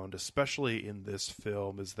around, especially in this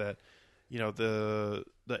film. Is that the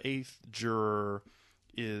eighth juror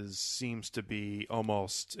seems to be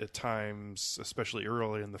almost at times, especially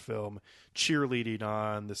early in the film, cheerleading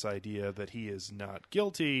on this idea that he is not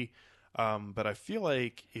guilty. But I feel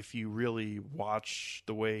like if you really watch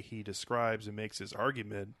the way he describes and makes his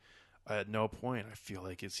argument, at no point I feel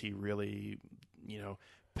like is he really,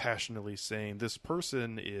 passionately saying this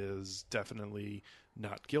person is definitely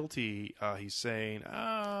not guilty. He's saying,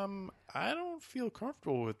 I don't feel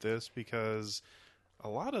comfortable with this because a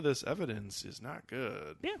lot of this evidence is not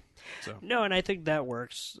good. Yeah. So. No, and I think that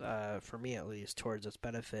works, for me at least, towards its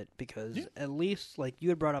benefit, because at least, like, you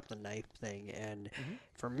had brought up the knife thing, and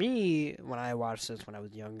for me, when I watched this when I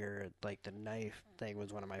was younger, like, the knife thing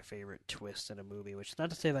was one of my favorite twists in a movie, which is not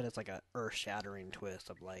to say that it's, like, a earth-shattering twist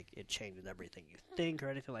of, like, it changes everything you think or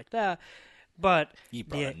anything like that, but... You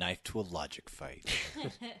brought a knife to a logic fight.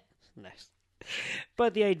 Nice.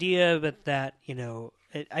 But the idea of it that,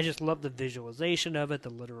 I just love the visualization of it,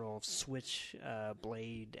 the literal switch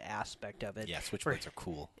blade aspect of it. Yeah, switchblades are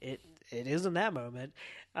cool. It is in that moment.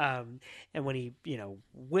 And when he,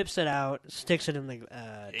 whips it out, sticks it in the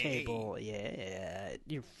table. Yeah,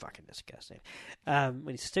 you're fucking disgusting. When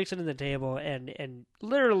he sticks it in the table and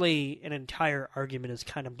literally an entire argument is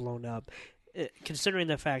kind of blown up. Considering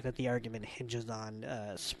the fact that the argument hinges on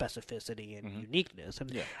specificity and uniqueness.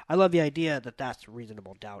 And I love the idea that that's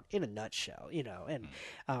reasonable doubt in a nutshell, And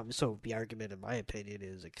so the argument, in my opinion,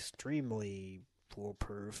 is extremely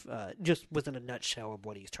foolproof, just within a nutshell of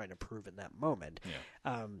what he's trying to prove in that moment.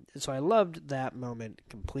 Yeah. So I loved that moment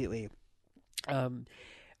completely.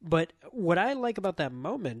 But what I like about that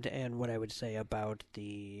moment, and what I would say about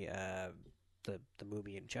the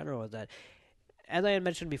movie in general, is that, as I had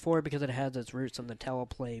mentioned before, because it has its roots in the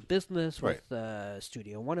teleplay business with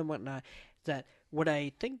Studio One and whatnot, that what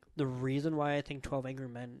I think the reason why I think 12 Angry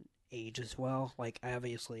Men ages well, like,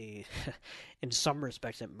 obviously, in some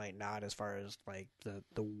respects it might not, as far as, like,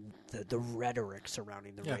 the rhetoric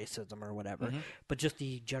surrounding the racism or whatever, but just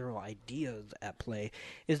the general ideas at play,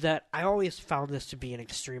 is that I always found this to be an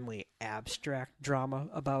extremely abstract drama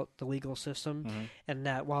about the legal system, and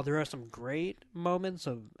that while there are some great moments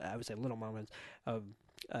of, I would say little moments, of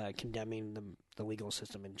condemning the legal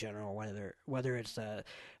system in general, whether it's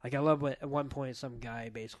like, I love what at one point some guy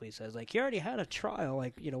basically says, like, you already had a trial,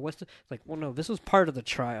 like, what's the, like, well, no, this was part of the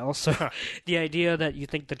trial. So the idea that you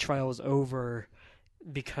think the trial is over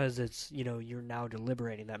because it's, you're now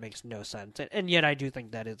deliberating, that makes no sense. And yet I do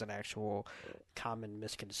think that is an actual common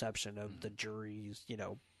misconception of the jury's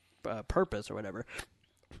purpose or whatever.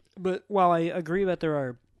 But while I agree that there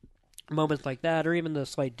are moments like that, or even the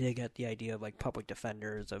slight dig at the idea of, like, public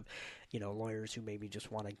defenders, of lawyers who maybe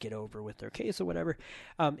just want to get over with their case or whatever,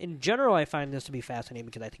 in general I find this to be fascinating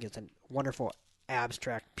because I think it's a wonderful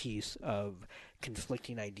abstract piece of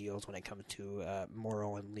conflicting ideals when it comes to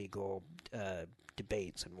moral and legal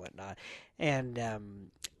debates and whatnot. And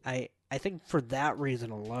I think for that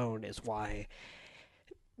reason alone is why,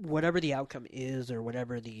 whatever the outcome is, or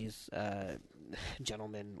whatever these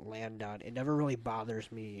gentlemen land on, it never really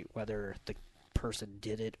bothers me whether the person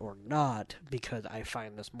did it or not, because I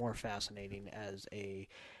find this more fascinating as a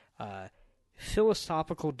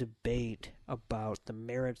philosophical debate about the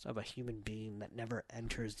merits of a human being that never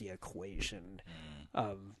enters the equation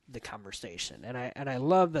of the conversation. And I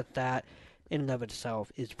love that in and of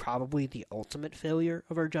itself is probably the ultimate failure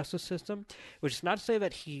of our justice system, which is not to say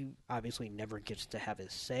that he obviously never gets to have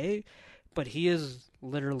his say, but he is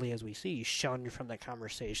literally, as we see, shunned from the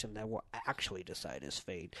conversation that will actually decide his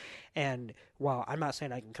fate. And while I'm not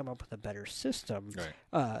saying I can come up with a better system,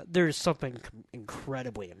 there's something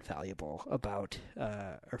incredibly valuable about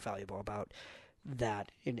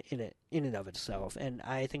that in and of itself. And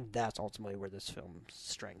I think that's ultimately where this film's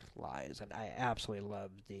strength lies. And I absolutely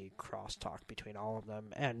love the crosstalk between all of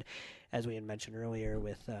them. And as we had mentioned earlier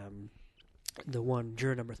with the one,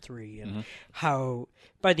 juror number 3, and how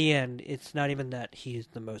by the end it's not even that he's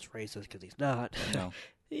the most racist, because he's not. No.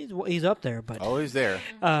 he's up there, but Always there.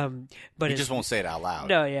 but He it's- just won't say it out loud.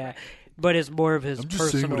 No, yeah, but it's more of his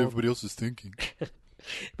personal. else is thinking.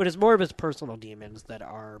 But it's more of his personal demons that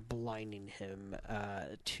are blinding him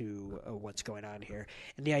to what's going on here.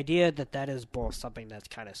 And the idea that is both something that's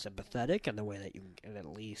kind of sympathetic in the way that you can at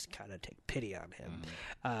least kind of take pity on him,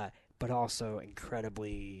 but also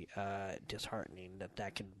incredibly disheartening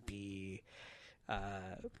that can be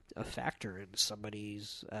a factor in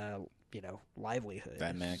somebody's livelihood.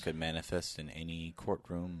 That man could manifest in any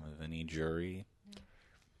courtroom of any jury.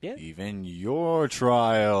 Yeah. Even your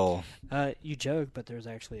trial. You joke, but there's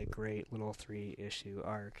actually a great little 3-issue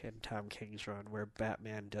arc in Tom King's run where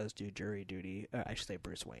Batman does do jury duty. I should say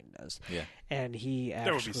Bruce Wayne does. Yeah. And he actually...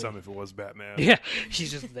 There would be some if it was Batman. Yeah, he's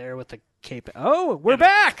just there with the cape. Oh, we're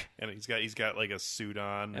back! And he's got like a suit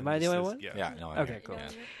on. Am I the only one? Yeah. Yeah, no, Okay, cool.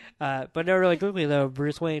 Yeah. But no, really quickly though,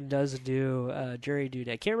 Bruce Wayne does do jury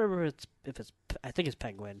duty. I can't remember if it's I think it's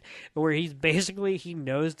Penguin, but where he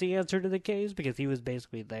knows the answer to the case because he was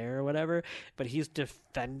basically there or whatever. But he's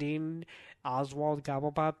defending Oswald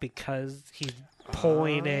Cobblepot because he's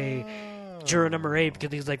pulling a juror number 8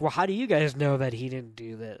 because he's like, well, how do you guys know that he didn't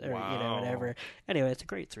do that or whatever. Anyway, it's a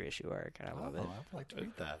great 3-issue arc and I love it. I'd like to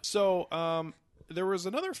read that. So, there was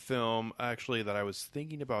another film actually that I was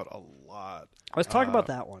thinking about a lot. Let's talk about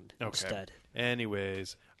that one instead.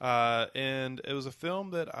 Anyways, and it was a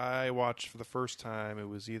film that I watched for the first time. It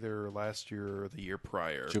was either last year or the year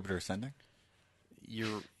prior. Jupiter Ascending?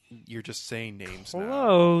 You're just saying names now.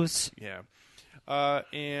 Close. Yeah.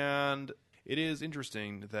 And it is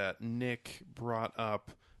interesting that Nick brought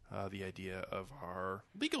up the idea of our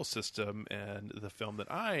legal system and the film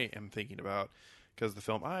that I am thinking about. Because the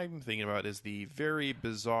film I'm thinking about is the very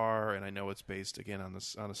bizarre, and I know it's based again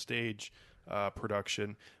on a stage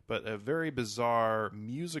production, but a very bizarre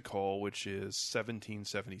musical, which is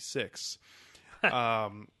 1776. Yeah.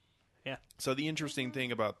 So the interesting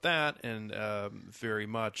thing about that, and very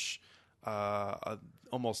much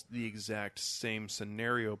almost the exact same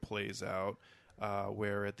scenario plays out,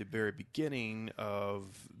 where at the very beginning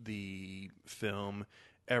of the film,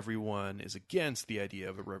 everyone is against the idea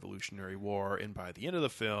of a revolutionary war, and by the end of the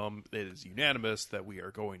film, it is unanimous that we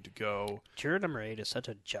are going to go. Juror number 8 is such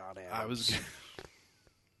a John Adams.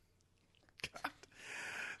 God.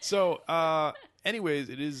 So, anyways,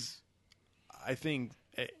 it is, I think,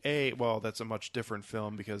 well, that's a much different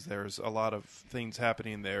film because there's a lot of things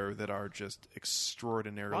happening there that are just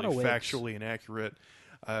extraordinarily factually inaccurate.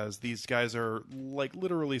 As these guys are like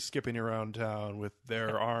literally skipping around town with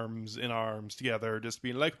their arms in arms together, just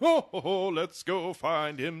being like, "Oh, let's go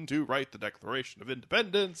find him to write the Declaration of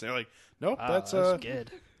Independence." And you're like, "Nope, that's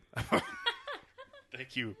good."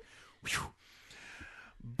 Thank you. Whew.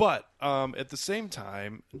 But at the same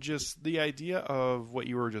time, just the idea of what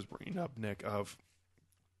you were just bringing up, Nick, of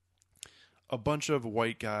a bunch of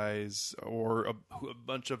white guys or a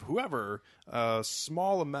bunch of whoever, a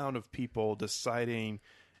small amount of people deciding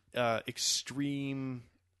extreme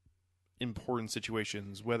important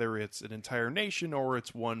situations, whether it's an entire nation or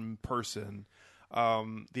it's one person.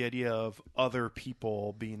 The idea of other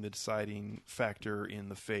people being the deciding factor in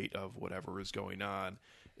the fate of whatever is going on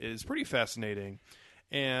is pretty fascinating.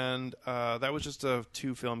 And that was just a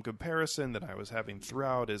 2-film comparison that I was having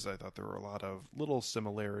throughout, as I thought there were a lot of little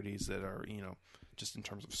similarities that are, just in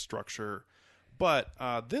terms of structure. But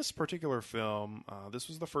this particular film, this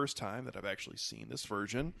was the first time that I've actually seen this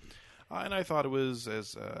version. And I thought it was,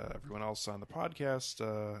 as everyone else on the podcast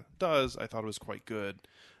does, I thought it was quite good.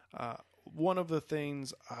 One of the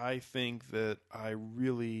things I think that I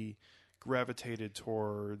really gravitated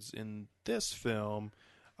towards in this film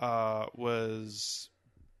was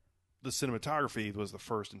the cinematography was the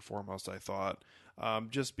first and foremost, I thought,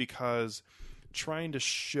 just because trying to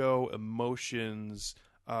show emotions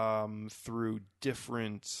through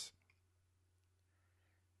different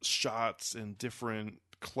shots and different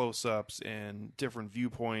close-ups and different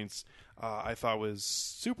viewpoints, I thought was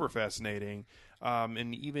super fascinating.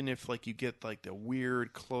 And even if like you get like the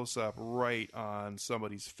weird close-up right on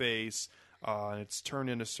somebody's face, and it's turned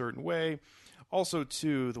in a certain way. Also,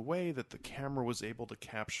 too, the way that the camera was able to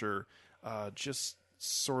capture just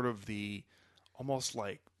sort of the almost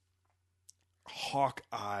like hawk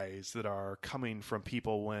eyes that are coming from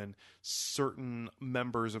people when certain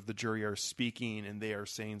members of the jury are speaking and they are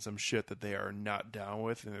saying some shit that they are not down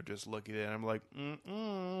with, and they're just looking at it and I'm like,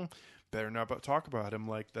 better not talk about him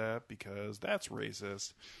like that because that's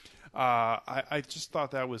racist. I just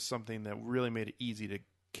thought that was something that really made it easy to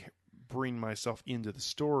bring myself into the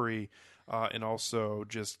story, and also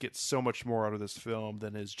just get so much more out of this film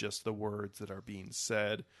than is just the words that are being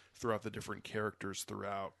said throughout the different characters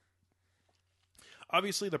throughout.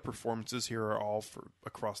 Obviously, the performances here are all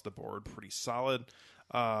across the board pretty solid,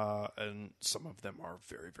 and some of them are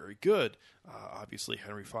very, very good. Obviously,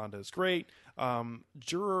 Henry Fonda is great.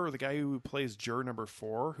 The guy who plays juror number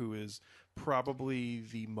 4, who is probably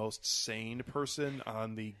the most sane person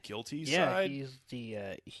on the guilty side.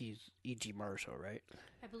 Yeah, he's E.G. Marshall, right?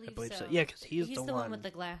 I believe so. Yeah, because he's the one with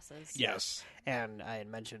the glasses. Yes. And I had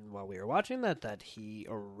mentioned while we were watching that he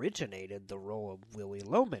originated the role of Willie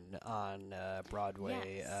Loman on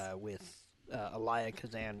Broadway with Elia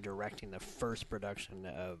Kazan directing the first production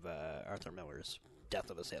of Arthur Miller's Death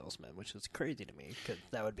of a Salesman, which is crazy to me because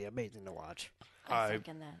that would be amazing to watch. I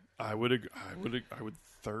second that. I would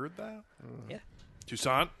third that. Yeah.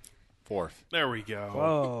 Toussaint? 4th. There we go.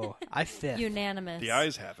 Whoa, I fifth. Unanimous. The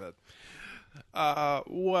eyes have it.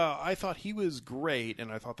 Well, I thought he was great,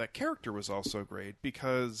 and I thought that character was also great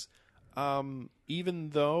because even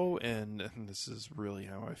though, and this is really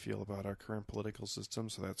how I feel about our current political system,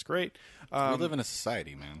 so that's great. We live in a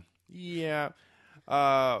society, man. Yeah.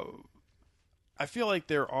 I feel like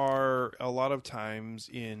there are a lot of times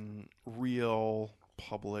in real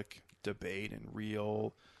public debate and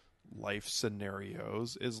real life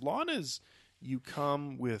scenarios, as long as you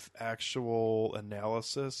come with actual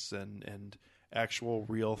analysis and actual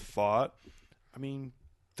real thought, I mean,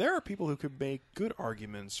 there are people who could make good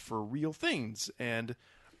arguments for real things. And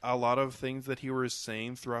a lot of things that he was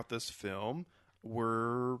saying throughout this film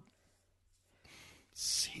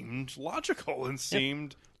seemed logical and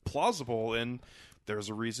seemed plausible, and there's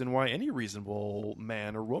a reason why any reasonable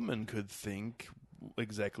man or woman could think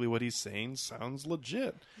exactly what he's saying sounds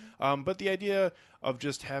legit. But the idea of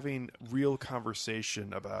just having real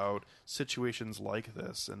conversation about situations like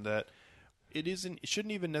this, and that it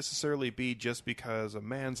shouldn't even necessarily be just because a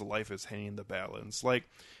man's life is hanging in the balance. Like,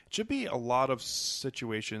 it should be a lot of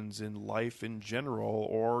situations in life in general,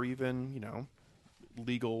 or even,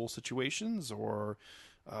 legal situations or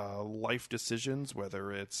life decisions,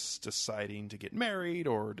 whether it's deciding to get married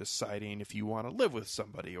or deciding if you want to live with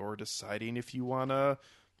somebody or deciding if you want to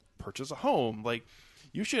purchase a home. Like,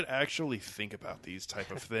 you should actually think about these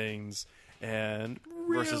type of things, and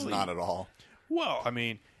really, versus not at all. Well, I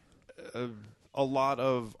mean, a lot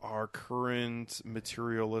of our current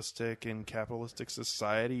materialistic and capitalistic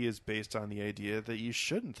society is based on the idea that you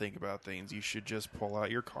shouldn't think about things. You should just pull out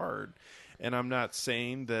your card. And I'm not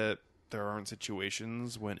saying that there aren't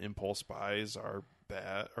situations when impulse buys are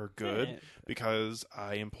bad or good, because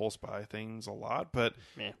I impulse buy things a lot. But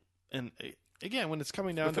and again, when it's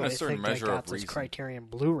coming down to a certain measure of reason, Criterion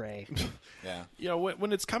Blu-ray, yeah,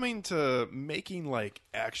 when it's coming to making like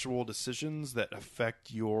actual decisions that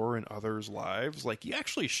affect your and others' lives, like, you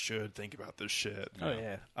actually should think about this shit. Oh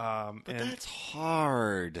yeah, but that's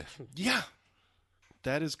hard. Yeah.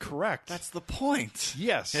 That is correct. That's the point.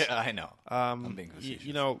 Yes. Yeah, I know. I'm being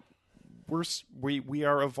facetious. We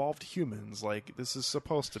are evolved humans. Like, this is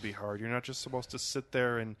supposed to be hard. You're not just supposed to sit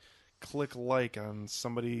there and click like on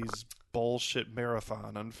somebody's bullshit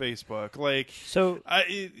marathon on Facebook. Like, so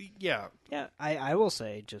yeah. I will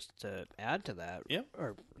say, just to add to that. Yeah.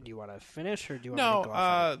 Or do you want to finish, or do you want to go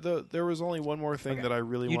off? There was only one more thing that I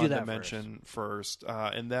really wanted to mention first,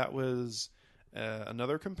 and that was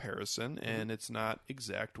another comparison, and it's not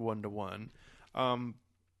exact 1-to-1.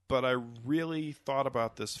 But I really thought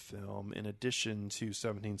about this film in addition to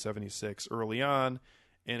 1776 early on,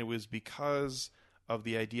 and it was because of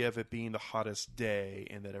the idea of it being the hottest day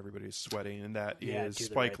and that everybody's sweating, and that is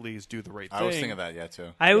Spike Lee's Do the Right Thing. I was thinking of that,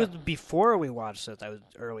 too. Before we watched this,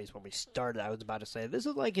 when we started, I was about to say, this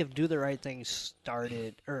is like if Do the Right Thing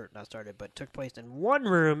took place in one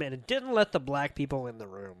room and it didn't let the black people in the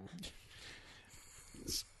room.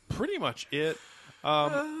 It's pretty much it.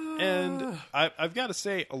 And I've got to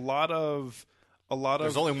say, a lot of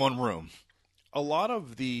there's only one room.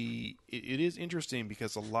 It is interesting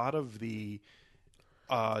because a lot of the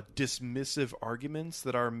dismissive arguments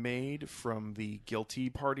that are made from the guilty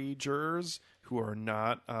party jurors who are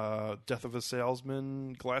not Death of a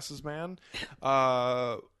Salesman glasses man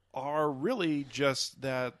are really just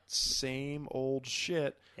that same old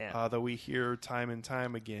shit that we hear time and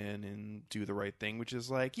time again in Do the Right Thing, which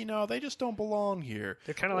is like, they just don't belong here.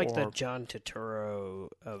 They're kind of like the John Turturro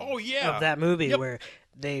of of that movie, where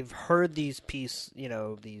they've heard these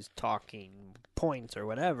these talking points or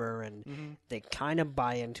whatever, and they kind of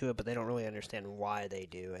buy into it, but they don't really understand why they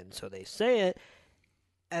do, and so they say it.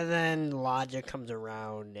 And then logic comes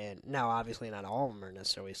around, and now obviously not all of them are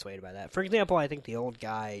necessarily swayed by that. For example, I think the old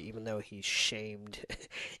guy, even though he's shamed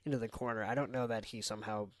into the corner, I don't know that he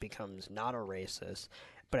somehow becomes not a racist.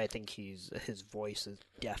 but I think his voice is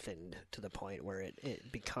deafened to the point where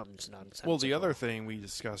it becomes nonsensical. Well, the other thing, we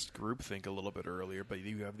discussed groupthink a little bit earlier, but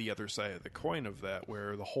you have the other side of the coin of that,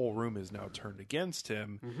 where the whole room is now turned against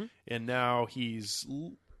him, and now he's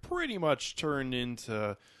pretty much turned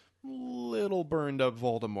into little burned up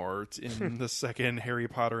Voldemort in the second Harry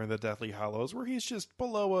Potter and the Deathly Hallows, where he's just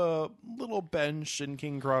below a little bench in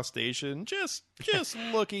King Cross Station, just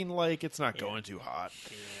looking like it's not going too hot.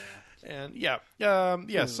 And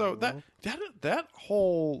so that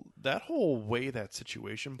whole way that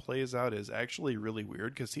situation plays out is actually really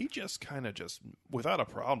weird, because he just kind of without a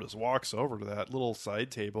problem just walks over to that little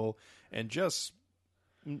side table and just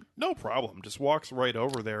no problem just walks right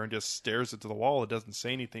over there and just stares into the wall. It doesn't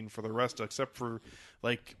say anything for the rest, except for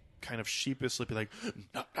like kind of sheepishly be like,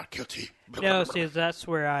 not guilty. No, see, that's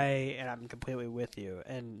where I'm completely with you,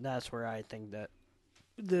 and that's where I think that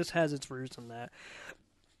this has its roots in that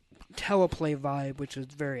teleplay vibe, which is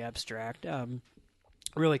very abstract.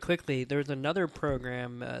 Really quickly, there was another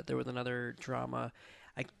program, there was another drama.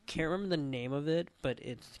 I can't remember the name of it, but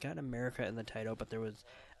it's got America in the title. But there was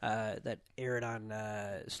that aired on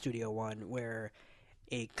Studio One, where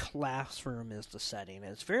a classroom is the setting. And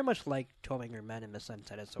it's very much like 12 Angry Men in the sense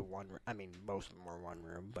that it's most of them were one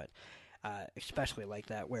room, but especially like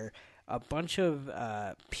that, where a bunch of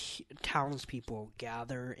townspeople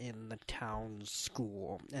gather in the town's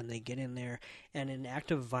school, and they get in there, and an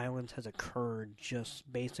act of violence has occurred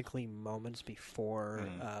just basically moments before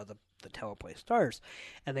the teleplay starts,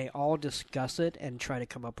 and they all discuss it and try to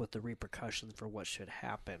come up with the repercussions for what should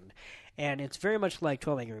happen. And it's very much like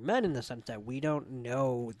 12 Angry Men in the sense that we don't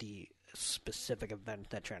know the specific event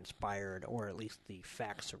that transpired, or at least the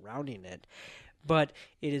facts surrounding it. But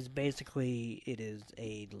it is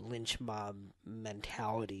a lynch mob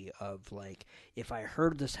mentality of, like, if I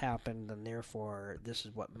heard this happen, then therefore this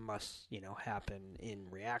is what must, happen in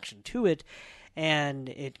reaction to it. And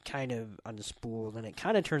it kind of unspools, and it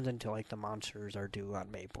kind of turns into like the monsters are due on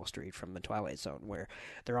Maple Street from the Twilight Zone, where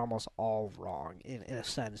they're almost all wrong in a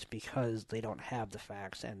sense, because they don't have the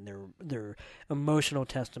facts, and their emotional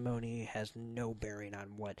testimony has no bearing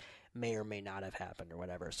on what may or may not have happened or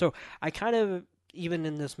whatever. So I kind of, even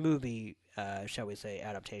in this movie, shall we say,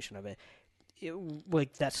 adaptation of it,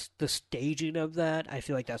 like, that's the staging of that. I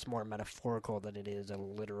feel like that's more metaphorical than it is a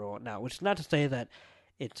literal. Now, which is not to say that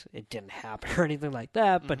it didn't happen or anything like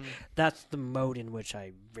that, but that's the mode in which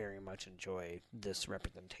I very much enjoy this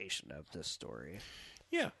representation of this story.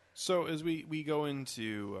 Yeah. So as we go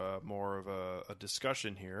into more of a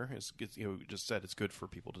discussion here, just said it's good for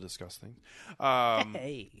people to discuss things.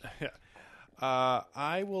 Hey.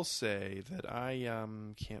 I will say that I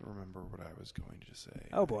can't remember what I was going to say.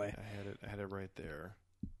 Oh boy, I had it right there.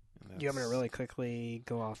 Do you want me to really quickly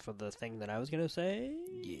go off of the thing that I was going to say?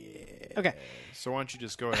 Yeah. Okay. So why don't you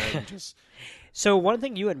just go ahead and just... So one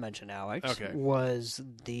thing you had mentioned, Alex, was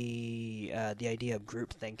the idea of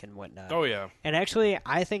groupthink and whatnot. Oh, yeah. And actually,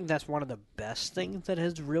 I think that's one of the best things that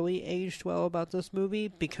has really aged well about this movie,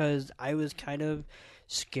 because I was kind of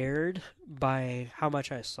scared by how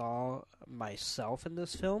much I saw myself in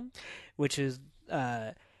this film, which is,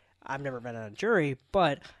 I've never been on a jury,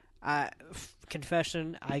 but...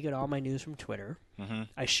 confession, I get all my news from Twitter.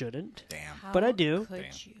 I shouldn't. Damn. But I do.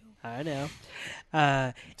 Could you? I know.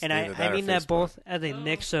 And I mean that both as a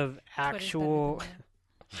mix of actual...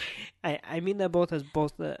 I mean that both as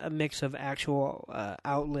a mix of actual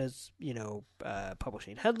outlets,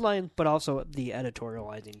 publishing headlines, but also the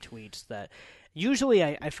editorializing tweets that... Usually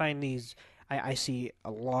I find these... I see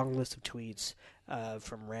a long list of tweets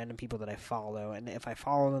from random people that I follow, and if I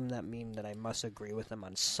follow them, that means that I must agree with them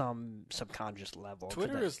on some subconscious level.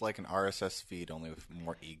 Twitter is like an RSS feed, only with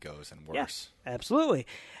more egos and worse. Yeah, absolutely.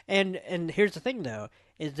 And here's the thing, though,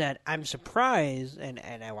 is that I'm surprised, and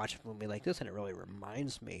I watch a movie like this, and it really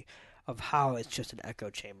reminds me of how it's just an echo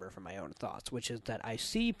chamber for my own thoughts, which is that I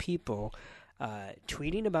see people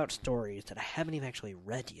tweeting about stories that I haven't even actually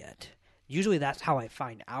read yet. Usually that's how I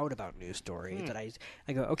find out about news stories. That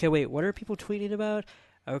I go, okay, wait, what are people tweeting about?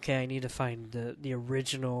 Okay, I need to find the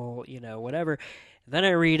original, whatever. Then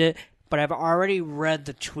I read it, but I've already read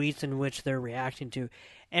the tweets in which they're reacting to.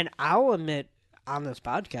 And I'll admit on this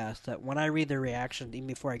podcast that when I read their reactions, even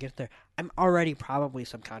before I get there, I'm already probably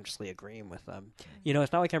subconsciously agreeing with them.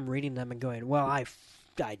 It's not like I'm reading them and going, well, I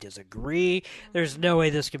disagree. There's no way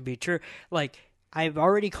this can be true. Like, I've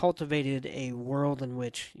already cultivated a world in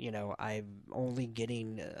which, I'm only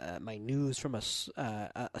getting my news from a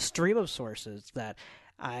stream of sources that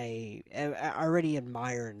I already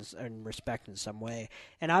admire and respect in some way.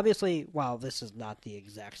 And obviously, while this is not the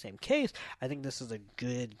exact same case, I think this is a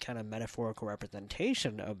good kind of metaphorical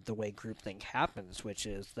representation of the way groupthink happens, which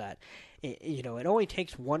is that it only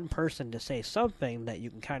takes one person to say something that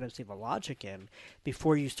you can kind of see the logic in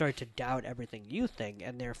before you start to doubt everything you think,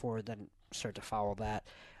 and therefore then start to follow that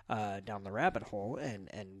down the rabbit hole and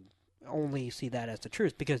only see that as the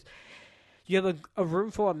truth. Because you have a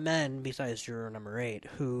room full of men besides juror number 8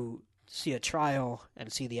 who see a trial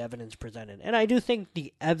and see the evidence presented. And I do think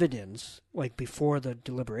the evidence, like before the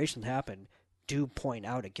deliberations happen, do point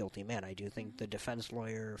out a guilty man. I do think the defense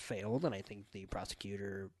lawyer failed, and I think the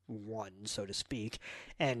prosecutor won, so to speak,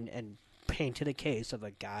 and painted a case of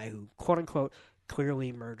a guy who, quote-unquote,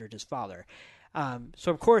 clearly murdered his father.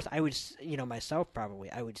 So, of course, I would, myself probably,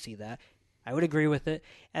 I would see that. I would agree with it.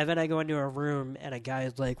 And then I go into a room and a guy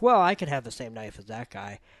is like, well, I could have the same knife as that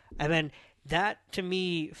guy. And then that, to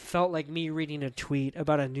me, felt like me reading a tweet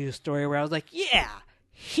about a news story where I was like, yeah,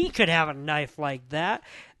 he could have a knife like that.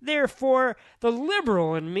 Therefore, the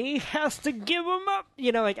liberal in me has to give him up.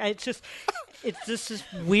 It's just this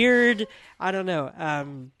weird, I don't know,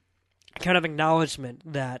 kind of acknowledgement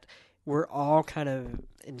that we're all kind of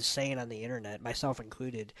insane on the internet, myself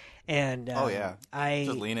included. And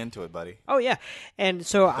just lean into it, buddy. Oh yeah, and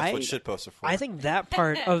so that's what shitposts are for. I think that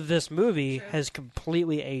part of this movie has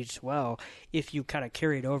completely aged well. If you kind of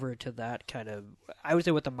carry it over to that kind of, I would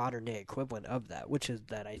say, what the modern day equivalent of that, which is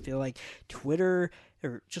that I feel like Twitter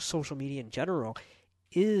or just social media in general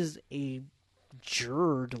is a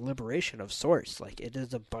juror deliberation of sorts. Like, it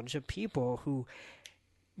is a bunch of people who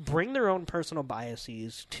bring their own personal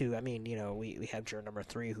biases to, we have juror number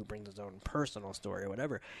 3 who brings his own personal story or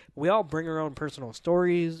whatever. We all bring our own personal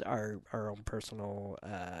stories, our own personal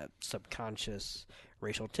subconscious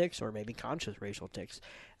racial tics, or maybe conscious racial tics,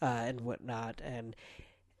 and whatnot. And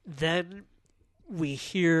then we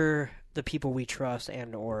hear the people we trust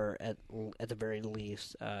and or at the very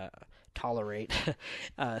least tolerate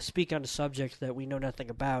speak on subjects that we know nothing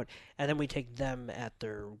about, and then we take them at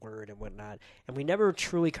their word and whatnot, and we never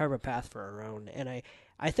truly carve a path for our own. And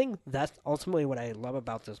I think that's ultimately what I love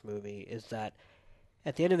about this movie, is that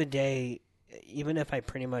at the end of the day, even if I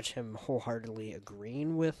pretty much am wholeheartedly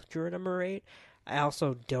agreeing with juror number 8, I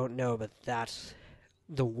also don't know that that's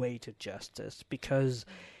the way to justice, because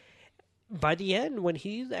by the end, when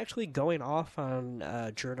he's actually going off on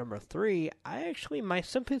juror number 3, my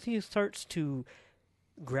sympathy starts to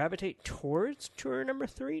gravitate towards juror number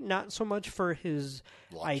 3, not so much for his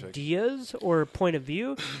ideas or point of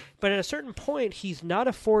view, but at a certain point, he's not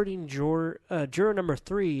affording juror number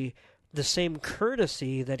 3 the same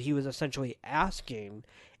courtesy that he was essentially asking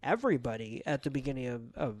everybody at the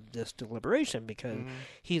beginning of this deliberation, because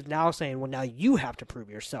he's now saying, well, now you have to prove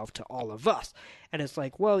yourself to all of us. And it's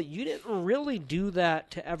like, well, you didn't really do that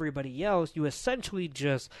to everybody else. You essentially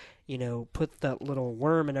just, put that little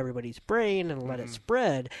worm in everybody's brain and let it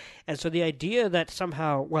spread. And so the idea that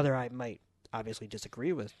somehow, whether I might obviously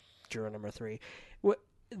disagree with juror number 3,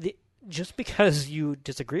 just because you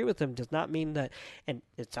disagree with him does not mean that, and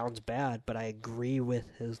it sounds bad, but I agree with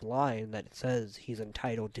his line that it says he's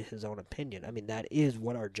entitled to his own opinion. I mean, that is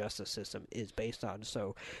what our justice system is based on.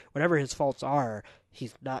 So whatever his faults are,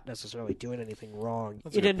 he's not necessarily doing anything wrong.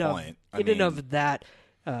 That's a good point. In and of that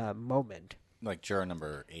moment. Like, juror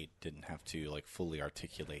number 8 didn't have to, fully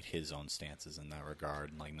articulate his own stances in that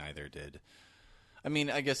regard, and, neither did. I mean,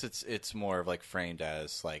 I guess it's more of, framed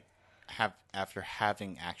as, after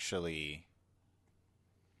having actually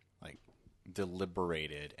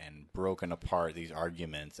deliberated and broken apart these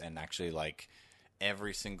arguments, and actually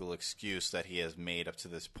every single excuse that he has made up to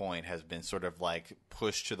this point has been sort of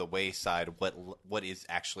pushed to the wayside, what is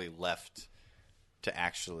actually left to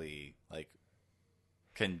actually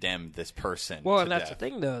condemn this person. Well, to and that's death. the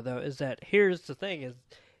thing though is that here's the thing is,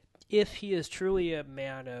 if he is truly a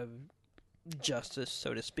man of justice,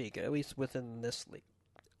 so to speak, at least within this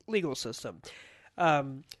legal system,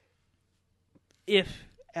 if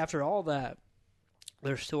after all that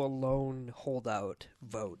there's still a lone holdout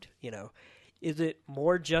vote, is it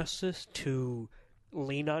more justice to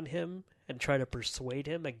lean on him and try to persuade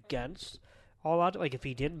him against all out? If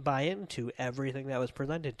he didn't buy into everything that was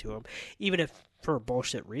presented to him, even if for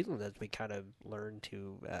bullshit reasons that we kind of learned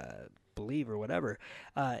to believe or whatever,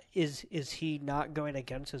 is he not going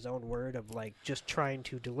against his own word of just trying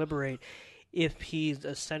to deliberate? If he's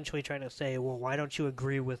essentially trying to say, well, why don't you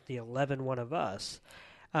agree with the 11 one of us?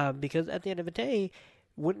 Because at the end of the day,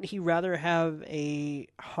 wouldn't he rather have a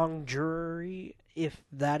hung jury if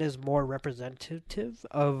that is more representative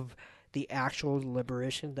of the actual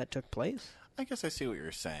deliberation that took place? I guess I see what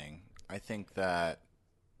you're saying. I think that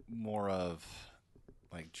more of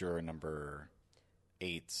like juror number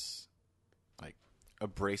 8's like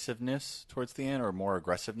abrasiveness towards the end, or more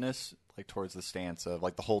aggressiveness like towards the stance of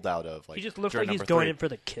like the holdout of like He just looks juror like he's number going 3. in for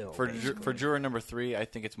the kill. For juror number 3, I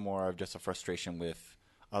think it's more of just a frustration with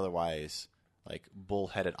otherwise like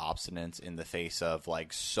bullheaded obstinance in the face of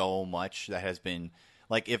like so much that has been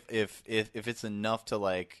like if it's enough to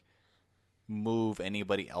like move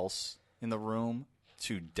anybody else in the room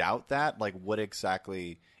to doubt that, like what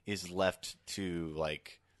exactly is left to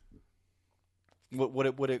like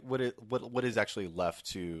what is actually left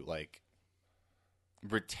to like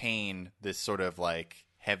retain this sort of like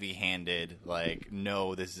heavy-handed, like,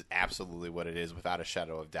 no, this is absolutely what it is without a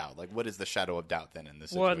shadow of doubt. Like, what is the shadow of doubt then in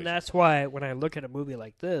this situation? Well, and that's why when I look at a movie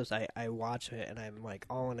like this, I watch it and I'm like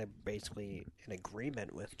basically in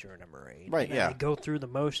agreement with juror number 8. Right, and yeah. I go through the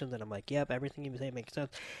motions and I'm like, yep, everything you say makes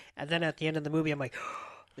sense. And then at the end of the movie, I'm like,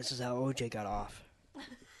 this is how OJ got off.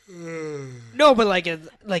 No, but like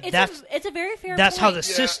that's it's a very fair. That's point. how the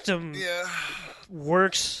system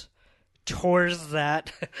works towards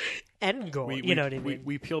that end goal. You know what I mean?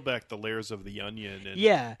 We peel back the layers of the onion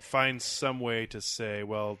and find some way to say,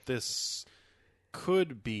 well, this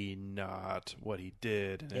could be not what he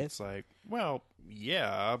did. And it's like, well,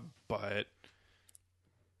 yeah, but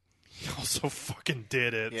he also fucking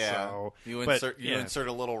did it. Yeah. So. You insert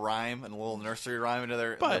a little rhyme and a little nursery rhyme into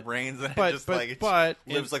their brains, and but it just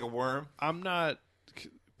lives like a worm. I'm not,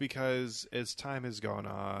 because as time has gone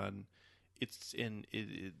on,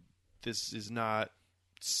 this is not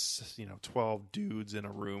 12 dudes in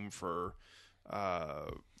a room for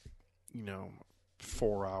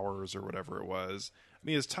 4 hours or whatever it was. I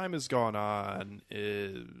mean, as time has gone on,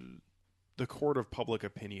 the court of public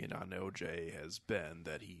opinion on OJ has been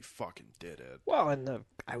that he fucking did it. Well, and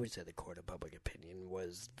I would say the court of public opinion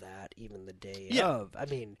was that even the day of. I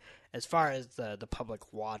mean, as far as the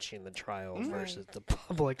public watching the trial versus the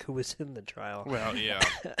public who was in the trial. Well, yeah.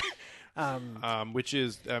 Which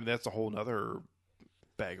is, that's a whole nother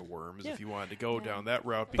bag of worms if you wanted to go down that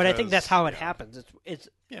route. Because, but I think that's how it happens. It's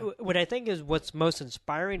what I think is what's most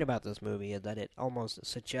inspiring about this movie is that it almost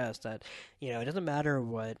suggests that it doesn't matter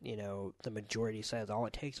what the majority says. All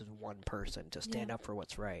it takes is one person to stand up for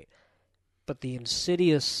what's right. But the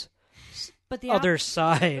insidious other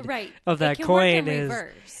side of that coin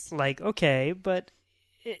is like, okay, but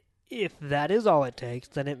if that is all it takes,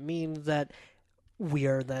 then it means that we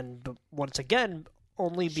are then once again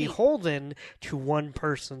only beholden to one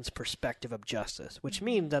person's perspective of justice, which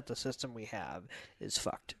means that the system we have is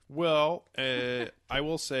fucked. Well, I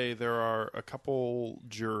will say there are a couple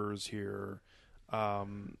jurors here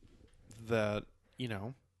that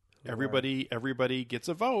everybody gets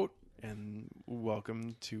a vote, and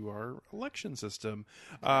welcome to our election system.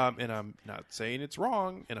 And I'm not saying it's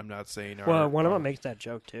wrong, and I'm not saying one of them makes that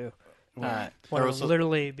joke too.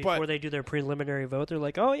 Literally before they do their preliminary vote, they're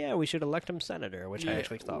like, "Oh yeah, we should elect him senator," which I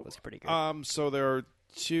actually thought was pretty good. So there are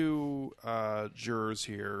two jurors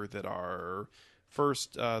here that are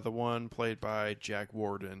first the one played by Jack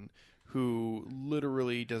Warden, who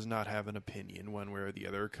literally does not have an opinion one way or the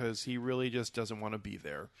other because he really just doesn't want to be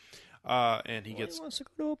there, and he wants to go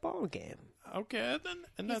to a ball game. Okay,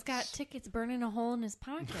 then he's got tickets burning a hole in his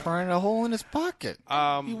pocket. Burning a hole in his pocket.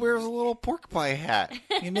 He wears a little pork pie hat.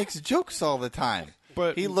 He makes jokes all the time.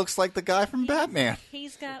 But he looks like the guy from Batman.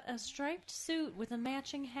 He's got a striped suit with a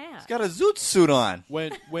matching hat. He's got a zoot suit on.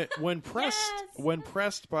 When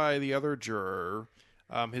pressed by the other juror,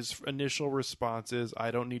 his initial response is,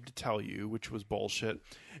 "I don't need to tell you," which was bullshit.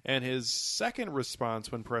 And his second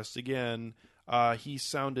response, when pressed again, he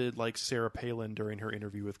sounded like Sarah Palin during her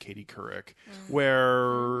interview with Katie Couric,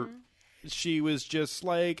 where she was just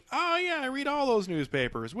like, "Oh yeah, I read all those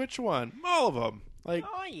newspapers. Which one? All of them." Like,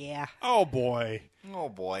 oh yeah. Oh boy. Oh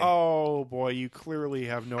boy. Oh boy. You clearly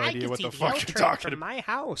have no idea what the fuck you're talking from my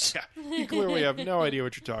house. Yeah, you clearly have no idea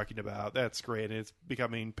what you're talking about. That's great, and it's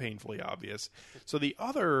becoming painfully obvious. So the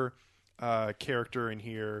other character in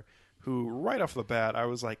here, who right off the bat, I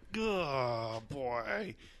was like, "Oh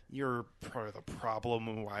boy, you're part of the problem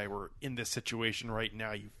and why we're in this situation right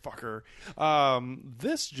now, you fucker."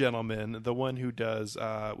 This gentleman, the one who does,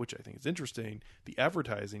 which I think is interesting, the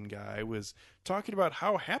advertising guy, was talking about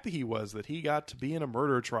how happy he was that he got to be in a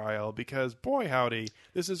murder trial because, boy howdy,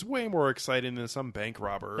 this is way more exciting than some bank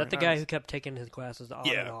robber. That the guy who kept taking his glasses on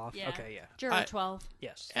and off? Yeah. Okay, yeah. Juror 12.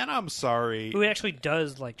 Yes. And I'm sorry. Who actually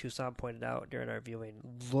does, like Toussaint pointed out during our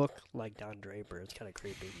viewing, look like Don Draper. It's kind of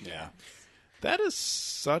creepy. Yeah. That is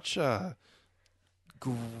such a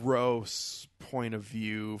gross point of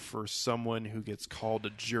view for someone who gets called to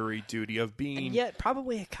jury duty of being. And yet,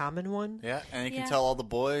 probably a common one. Yeah, and you Yeah. can tell all the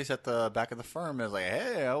boys at the back of the firm is like,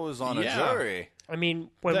 hey, I was on a jury. I mean,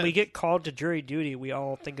 when That- we get called to jury duty, we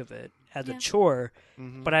all think of it as Yeah. a chore.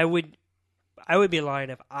 Mhm. But I would be lying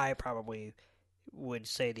if I probably would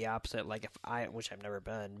say the opposite. Like if I, which I've never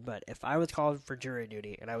been, but if I was called for jury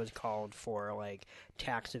duty and I was called for like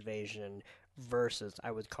tax evasion versus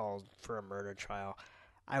I was called for a murder trial,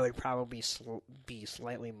 I would probably be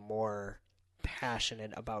slightly more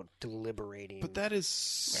passionate about deliberating. But that is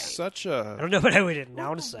such a. I don't know, but I would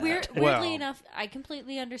announce that. Weirdly Well- enough, I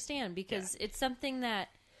completely understand because it's something that,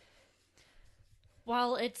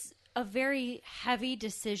 while it's a very heavy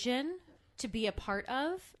decision to be a part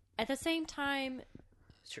of, at the same time,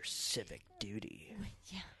 It's your civic duty.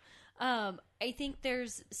 I think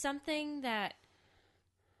there's something that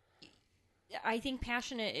I think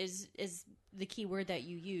passionate is the key word that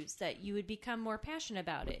you use, that you would become more passionate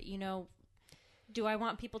about it. You know, do I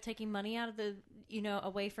want people taking money out of the,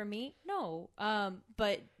 away from me? No.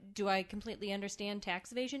 But do I completely understand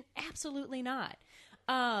tax evasion? Absolutely not.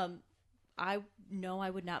 I know I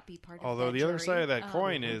would not be part of Although that the other jury. side of that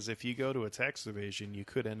coin is, if you go to a tax evasion, you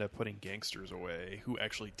could end up putting gangsters away who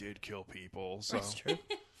actually did kill people. So That's true.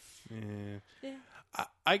 yeah.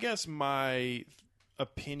 I guess my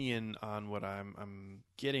opinion on what I'm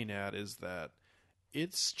getting at is that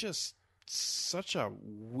it's just such a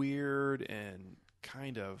weird and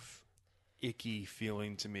kind of icky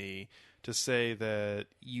feeling to me to say that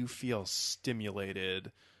you feel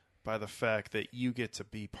stimulated by the fact that you get to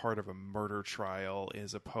be part of a murder trial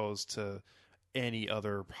as opposed to any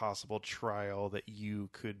other possible trial that you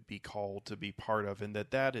could be called to be part of, and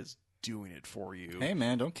that is doing it for you. Hey,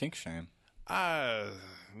 man, don't kink shame.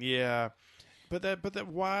 Yeah, but that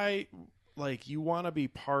why, like, you want to be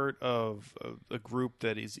part of a group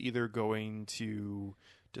that is either going to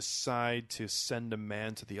decide to send a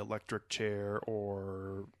man to the electric chair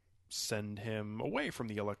or send him away from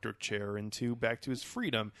the electric chair into back to his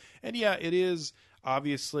freedom. And yeah, it is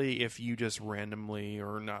obviously, if you just randomly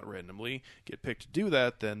or not randomly get picked to do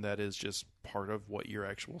that, then that is just part of what your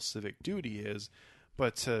actual civic duty is.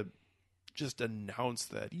 But to just announce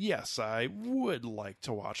that, yes, I would like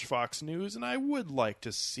to watch Fox News and I would like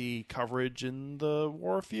to see coverage in the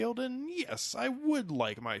war field, and yes, I would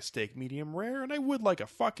like my steak medium rare and I would like a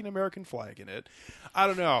fucking American flag in it. I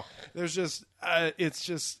don't know. There's just as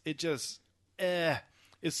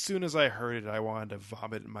soon as I heard it, I wanted to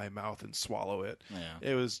vomit in my mouth and swallow it.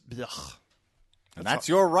 Yeah. It was ugh. And that's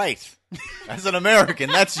your right. As an American,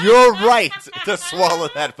 that's your right to swallow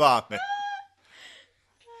that vomit.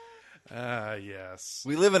 Yes.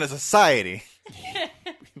 We live in a society.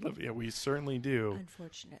 Yeah, we certainly do.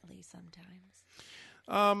 Unfortunately,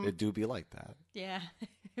 sometimes. It do be like that. Yeah. It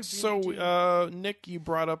really do. So, Nick, you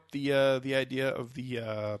brought up the idea of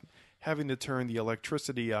the having to turn the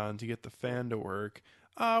electricity on to get the fan to work,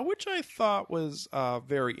 which I thought was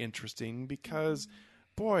very interesting because,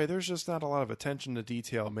 boy, there's just not a lot of attention to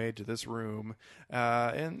detail made to this room,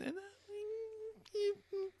 and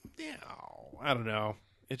yeah, I don't know.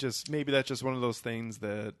 It just, maybe that's just one of those things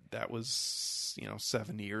that was,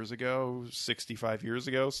 70 years ago, 65 years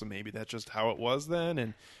ago. So maybe that's just how it was then,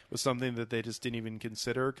 and was something that they just didn't even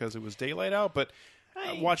consider because it was daylight out. But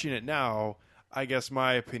watching it now, I guess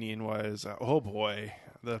my opinion was, oh boy,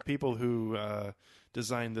 the people who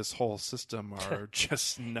designed this whole system are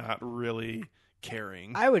just not really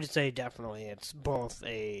caring. I would say definitely it's both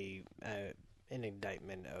an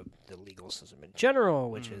indictment of the legal system in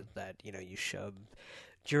general, which is that you shove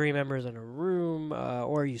jury members in a room,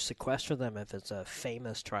 or you sequester them if it's a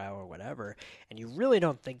famous trial or whatever, and you really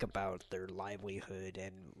don't think about their livelihood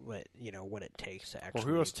and what it takes to Or actually.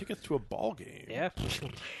 who has tickets to a ball game? Yeah.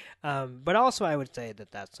 But also I would say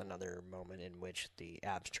that that's another moment in which the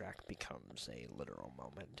abstract becomes a literal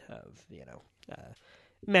moment of,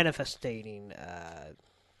 manifesting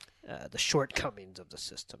the shortcomings of the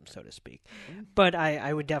system, so to speak. But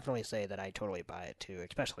I would definitely say that I totally buy it too,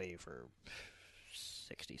 especially for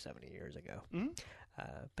 60, 70 years ago.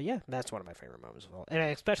 But yeah, that's one of my favorite moments of all. And I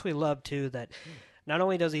especially love too that not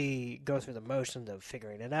only does he go through the motions of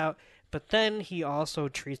figuring it out, but then he also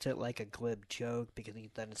treats it like a glib joke because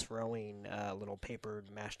he's then throwing little paper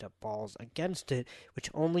mashed up balls against it, which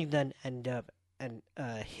only then end up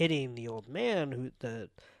hitting the old man, who the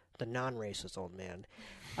non-racist old man.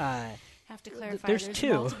 Have to clarify. there's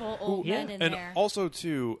two. Multiple old men in And there. also,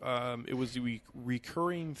 too, it was the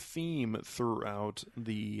recurring theme throughout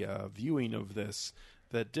the viewing of this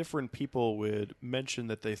that different people would mention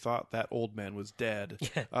that they thought that old man was dead,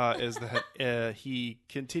 is that he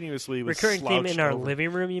continuously was recurring theme in our over.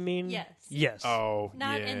 living room. You mean? Yes. Yes. Oh,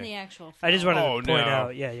 Not yeah. in the actual film. I just wanted Oh, to point no.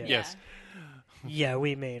 out. Yeah. Yes. Yeah,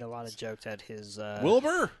 we made a lot of jokes at his.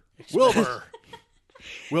 Wilbur.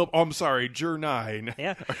 I'm sorry, Jur 9.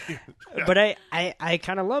 Yeah, but I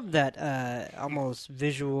kind of love that almost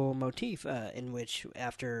visual motif in which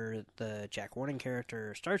after the Jack Warden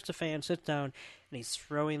character starts the fan, sits down, and he's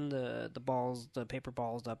throwing the paper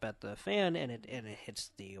balls up at the fan, and it hits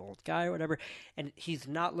the old guy or whatever, and he's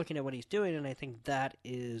not looking at what he's doing, and I think that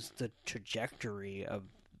is the trajectory of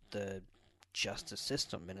the justice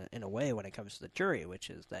system in a way when it comes to the jury, which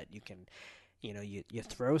is that you can. You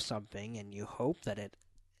throw something and you hope that it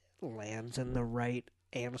lands in the right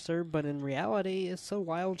answer, but in reality, it's a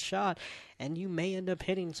wild shot, and you may end up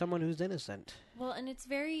hitting someone who's innocent. Well, and it's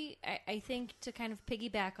very, I think, to kind of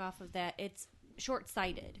piggyback off of that, it's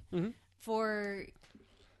short-sighted. Mm-hmm. For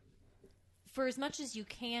as much as you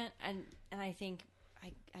can't, and I think,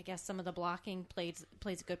 I guess some of the blocking plays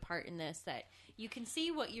a good part in this, that you can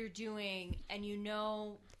see what you're doing, and you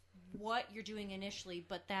know what you're doing initially,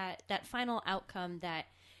 but that final outcome that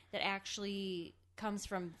actually comes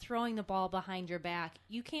from throwing the ball behind your back,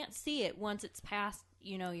 you can't see it once it's past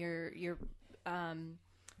your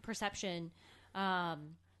perception,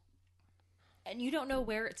 and you don't know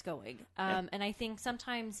where it's going. And I think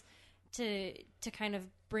sometimes to kind of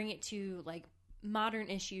bring it to like modern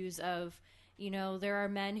issues of there are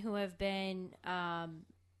men who have been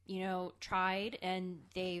tried and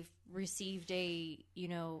they've received a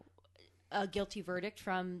guilty verdict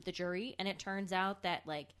from the jury, and it turns out that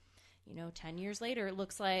 10 years later it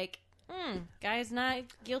looks like guy's not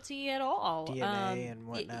guilty at all, DNA and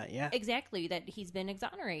whatnot. Yeah, exactly, that he's been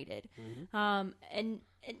exonerated. Mm-hmm. And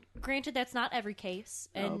granted, that's not every case,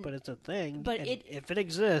 no, but it's a thing. But if it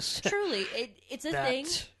exists, truly it's a thing,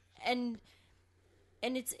 and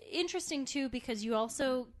it's interesting too, because you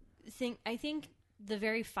also I think the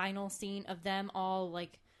very final scene of them all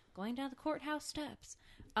going down the courthouse steps,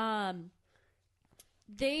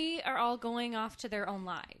 they are all going off to their own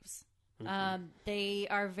lives. Mm-hmm. They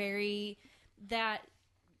are very that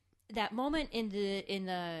moment in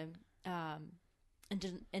the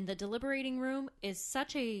deliberating room is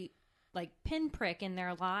such a pinprick in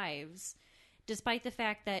their lives, despite the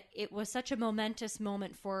fact that it was such a momentous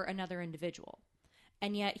moment for another individual.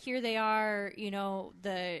 And yet here they are,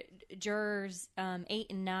 the jurors 8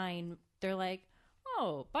 and 9, they're like,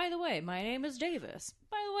 oh, by the way, my name is Davis.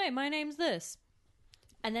 By the way, my name's this.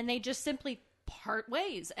 And then they just simply part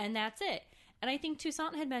ways, and that's it. And I think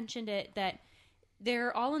Toussaint had mentioned it, that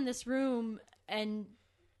they're all in this room, and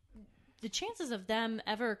the chances of them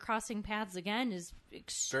ever crossing paths again is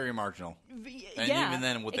very marginal. And even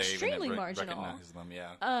then, would they extremely even marginal. recognize them?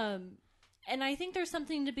 Yeah. And I think there's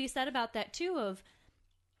something to be said about that too. Of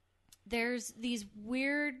there's these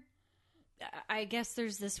weird, I guess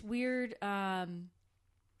there's this weird kind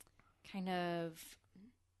of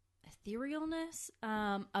etherealness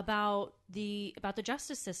about the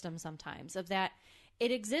justice system sometimes, of that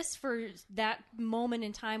it exists for that moment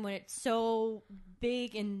in time when it's so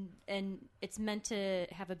big and it's meant to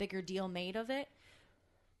have a bigger deal made of it,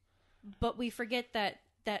 but we forget that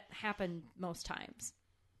happened most times,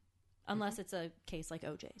 unless it's a case like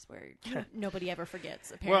OJ's where nobody ever forgets,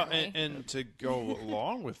 apparently. Well, and to go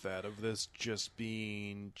along with that, of this just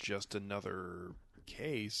being just another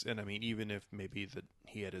case, and I mean, even if maybe that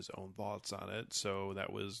he had his own thoughts on it, so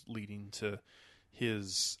that was leading to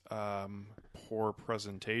his poor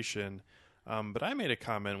presentation. But I made a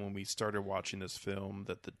comment when we started watching this film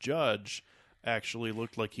that the judge actually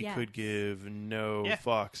looked like he could give no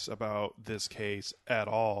fucks about this case at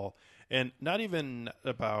all, and not even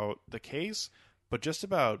about the case, but just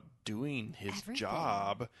about doing his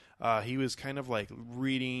job. He was kind of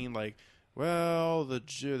reading well,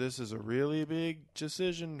 this is a really big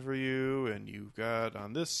decision for you, and you've got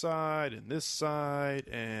on this side and this side,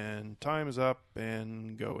 and time's up,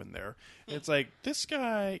 and go in there. It's this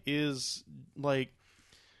guy is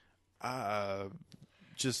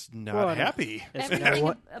just not happy.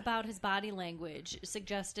 Everything about his body language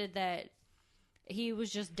suggested that he was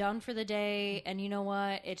just done for the day, and you know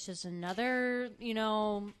what? It's just another,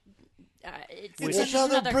 it's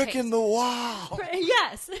another brick case. in the wall.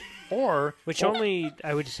 Yes. Which only,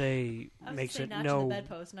 I would say, makes it not no... to the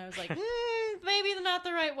bedpost, and I was like, maybe not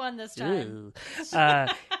the right one this time.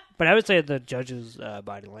 but But I would say the judge's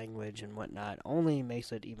body language and whatnot only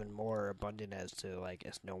makes it even more abundant as to, like,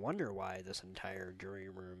 it's no wonder why this entire jury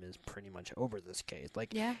room is pretty much over this case.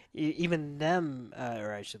 Like, Yeah. even them,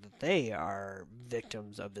 or I should say, they are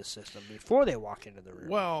victims of this system before they walk into the room.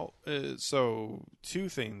 Well, so two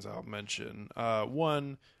things I'll mention.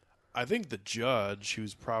 One, I think the judge,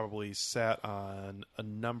 who's probably sat on a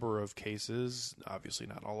number of cases, obviously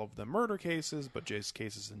not all of them murder cases, but just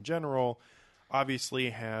cases in general,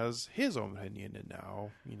 obviously has his own opinion. And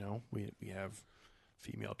now, we have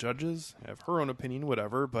female judges, have her own opinion,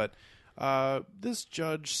 whatever. But this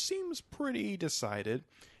judge seems pretty decided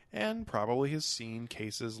and probably has seen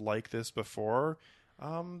cases like this before.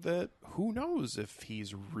 That who knows if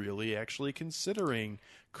he's really actually considering,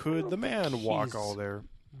 could the man walk all there?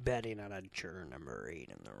 Betting on a juror number 8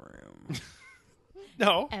 in the room.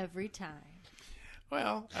 No. Every time.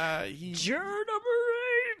 Well, he... Juror number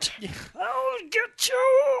 8! I'll get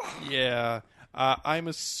you! Yeah. I'm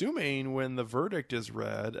assuming when the verdict is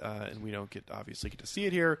read, and we don't obviously get to see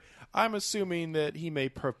it here, I'm assuming that he may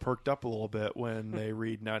perked up a little bit when they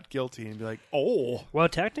read not guilty and be like, oh. Well,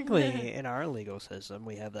 technically, in our legal system,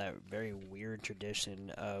 we have that very weird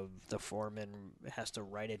tradition of the foreman has to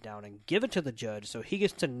write it down and give it to the judge so he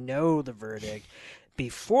gets to know the verdict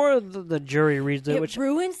before the jury reads it. Which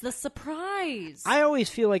ruins the surprise. I always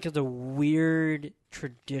feel like it's a weird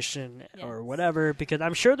tradition or whatever, because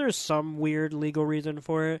I'm sure there's some weird legal reason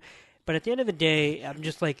for it. But at the end of the day, I'm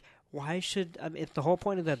just like, why should... if the whole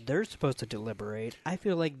point is that they're supposed to deliberate, I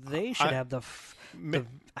feel like they should have the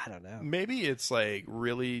I don't know. Maybe it's like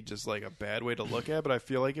really just like a bad way to look at it, but I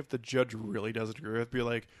feel like if the judge really doesn't agree with it, be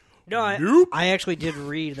like, no, nope. I actually did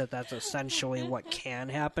read that that's essentially what can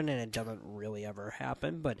happen, and it doesn't really ever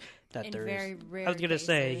happen, but that in there's... very rare I was going to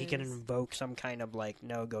say, he can cases. invoke some kind of, like,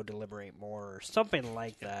 no, go deliberate more, or something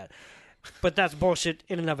like that. But that's bullshit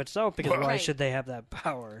in and of itself, because why should they have that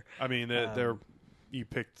power? I mean, you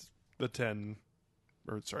picked the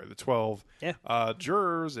 12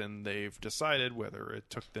 jurors, and they've decided whether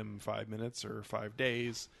it took them 5 minutes or 5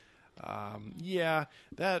 days.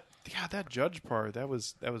 That judge part, that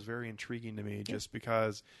was very intriguing to me, just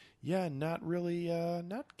because, not really,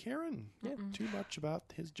 not caring too much about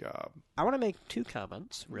his job. I want to make 2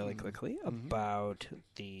 comments really quickly about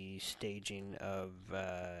the staging of,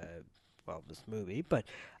 this movie, but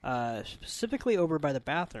specifically over by the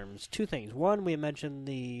bathrooms. 2 things. One, we mentioned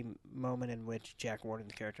the moment in which Jack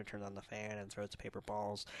Warden's character turns on the fan and throws the paper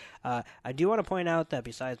balls. I do want to point out that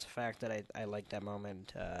besides the fact that I like that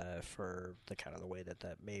moment for the kind of the way that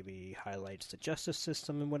maybe highlights the justice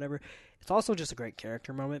system and whatever, it's also just a great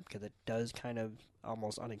character moment, because it does kind of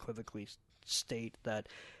almost unequivocally state that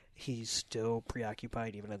he's still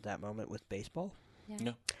preoccupied even at that moment with baseball.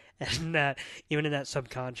 No. And that even in that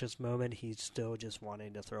subconscious moment, he's still just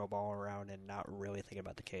wanting to throw a ball around and not really think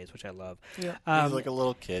about the case, which I love. Yeah, he's like a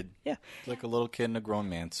little kid. Yeah. Like a little kid in a grown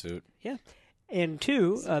man suit. Yeah. And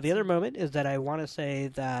 2, the other moment is that I want to say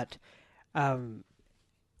that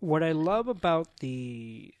what I love about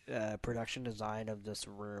the production design of this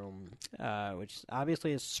room, which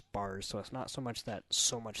obviously is sparse, so it's not so much that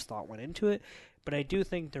so much thought went into it, but I do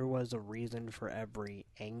think there was a reason for every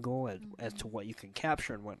angle as to what you can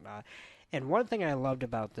capture and whatnot. And one thing I loved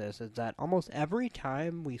about this is that almost every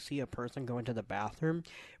time we see a person go into the bathroom,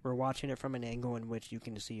 we're watching it from an angle in which you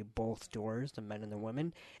can see both doors, the men and the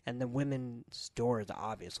women, and the women's door is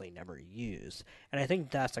obviously never used. And I think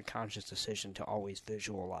that's a conscious decision to always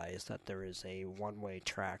visualize that there is a one-way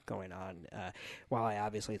track going on. While I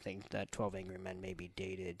obviously think that 12 Angry Men may be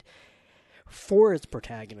dated for its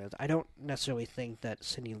protagonist, I don't necessarily think that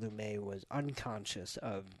Sidney Lumet was unconscious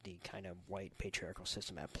of the kind of white patriarchal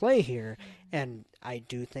system at play here, and I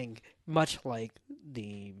do think, much like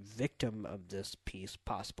the victim of this piece,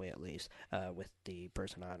 possibly at least, with the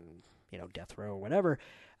person on death row or whatever,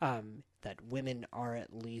 that women are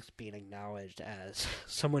at least being acknowledged as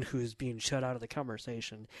someone who's being shut out of the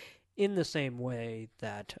conversation in the same way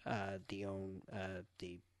that the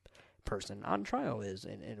person on trial is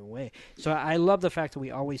in a way. So I love the fact that we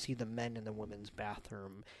always see the men in the women's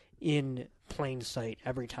bathroom in plain sight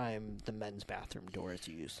every time the men's bathroom door is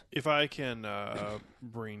used. If I can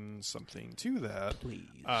bring something to that, please.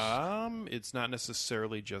 It's not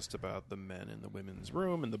necessarily just about the men in the women's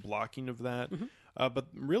room and the blocking of that, but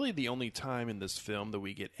really the only time in this film that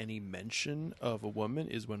we get any mention of a woman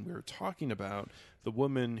is when we're talking about the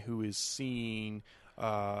woman who is seeing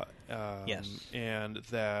yes. And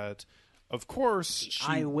that, of course,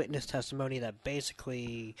 eyewitness testimony that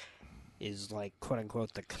basically is like, quote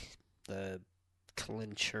unquote, the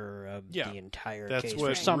clincher of Yeah. the entire That's case. what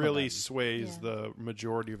for some of really them. sways Yeah. the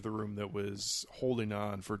majority of the room that was holding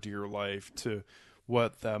on for dear life to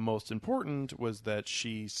what the most important was that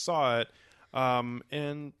she saw it.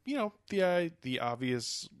 And, the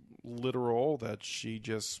obvious literal that she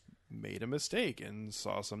just made a mistake and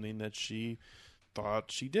saw something that she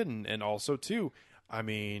thought she didn't. And also, too, I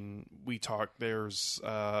mean, we talked, there's,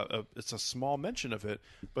 it's a small mention of it,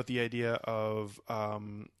 but the idea of,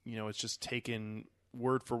 it's just taken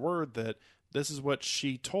word for word that this is what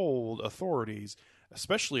she told authorities,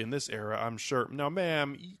 especially in this era, I'm sure. Now,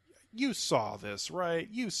 ma'am, you saw this, right?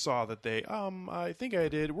 You saw that they, I think I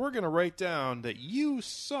did. We're going to write down that you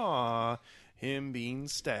saw him being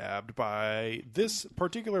stabbed by this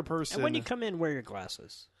particular person. And when you come in, wear your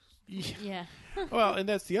glasses. Yeah. Well, and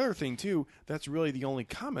that's the other thing, too. That's really the only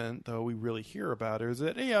comment, though, we really hear about her is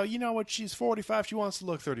that, you know what, she's 45, she wants to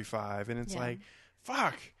look 35. And it's Yeah. like,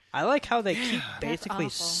 fuck. I like how they keep basically awful.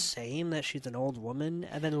 saying that she's an old woman,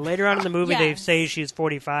 and then later on in the movie they Yes. say she's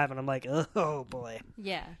 45, and I'm like, oh boy.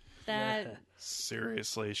 Yeah. That.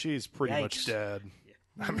 Seriously, she's pretty much Yikes. dead.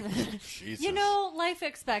 I mean, Jesus. You know, life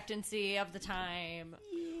expectancy of the time.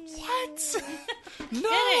 What?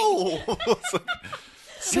 No.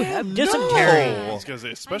 You have dysentery. Because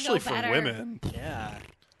especially for better. women, Yeah.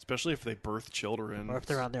 especially if they birth children. Or if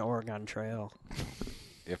they're on the Oregon Trail.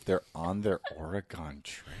 If they're on their Oregon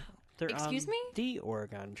Trail. They're Excuse on me? The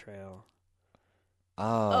Oregon Trail.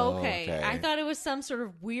 Oh, Okay. I thought it was some sort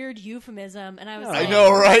of weird euphemism, and I was No. like, I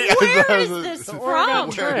know, right? I Where thought it is was a- this The from? Oregon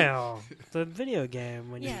Trail. The video game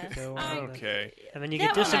when Yeah. you go on the- Okay. and then you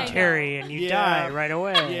That get one I dysentery know. and you Yeah. die right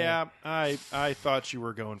away. Yeah, I thought you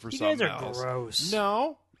were going for You something guys are else. gross.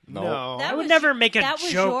 No. No. That I would was- never make a that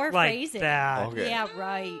was joke your like phrasing. that. Okay. Yeah,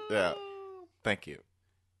 right. Yeah. Thank you.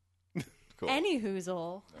 Cool. Any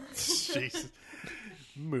hoozle. Jesus.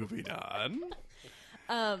 Moving on.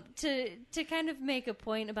 To kind of make a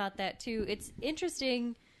point about that too, it's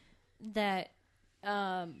interesting that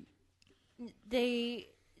they,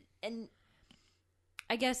 and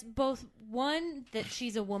I guess both one, that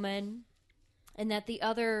she's a woman, and that the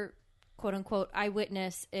other quote unquote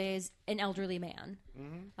eyewitness is an elderly man,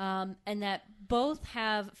 and that both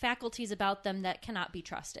have faculties about them that cannot be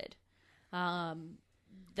trusted.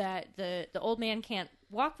 That the old man can't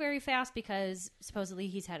walk very fast because supposedly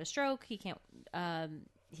he's had a stroke. He can't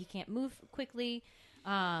move quickly,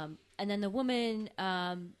 and then the woman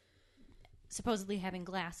supposedly having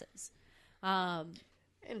glasses. And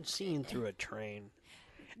seeing through a train.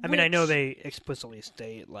 I mean, I know they explicitly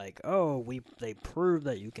state like, "Oh, they prove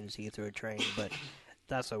that you can see through a train," but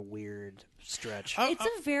that's a weird stretch. It's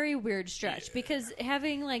a very weird stretch because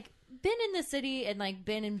having like been in the city and like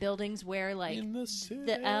been in buildings where like In the city.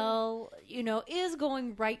 the L, is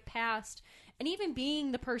going right past, and even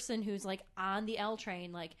being the person who's like on the L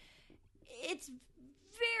train, like it's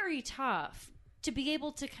very tough to be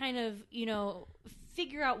able to kind of,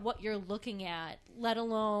 figure out what you're looking at, let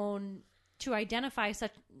alone to identify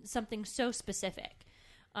something so specific.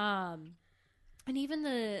 And even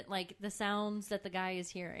the sounds that the guy is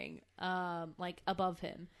hearing, like above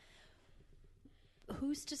him.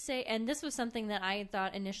 Who's to say? And this was something that I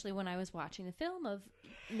thought initially when I was watching the film. Of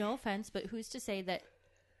no offense, but who's to say that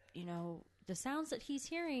the sounds that he's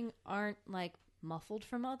hearing aren't like muffled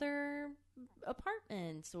from other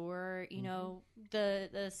apartments, or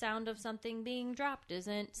the sound of something being dropped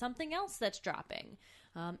isn't something else that's dropping.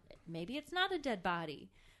 Maybe it's not a dead body.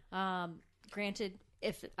 Granted,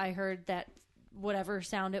 if I heard that whatever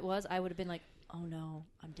sound it was, I would have been like, oh no,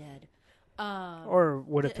 I'm dead. Or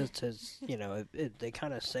what if it's his, they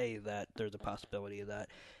kind of say that there's a possibility that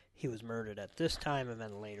he was murdered at this time and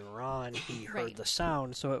then later on he heard Right. the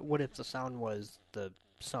sound. So what if the sound was the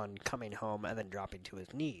son coming home and then dropping to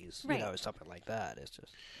his knees? Right. Something like that. It's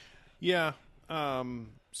just... Yeah.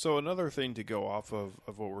 So another thing to go off of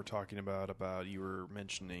what we're talking about you were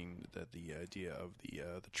mentioning that the idea of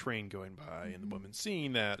the train going by and the woman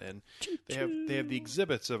seeing that, and they have the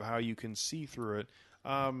exhibits of how you can see through it.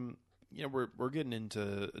 We're getting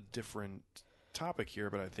into a different topic here,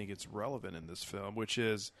 but I think it's relevant in this film, which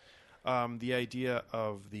is the idea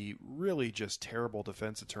of the really just terrible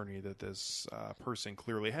defense attorney that this person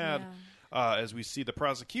clearly had. As we see the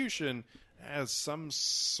prosecution as some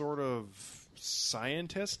sort of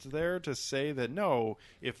scientist there to say that no,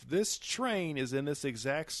 if this train is in this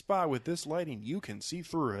exact spot with this lighting, you can see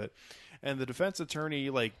through it. And the defense attorney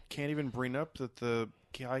can't even bring up that the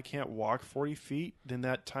guy can't walk 40 feet in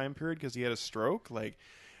that time period because he had a stroke.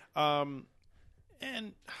 And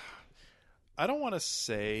I don't want to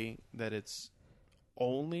say that it's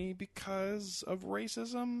only because of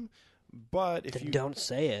racism, But if Then you don't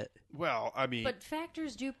say it. well, I mean, But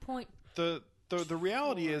factors do point. the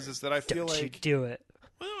reality is that I feel Don't you like do it.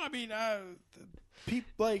 well, I mean,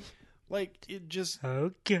 people like it just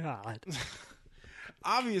Oh God.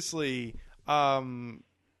 obviously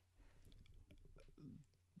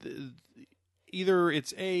either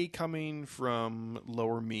it's A, coming from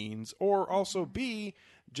lower means, or also B,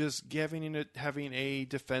 just having a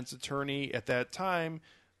defense attorney at that time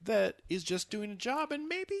that is just doing a job and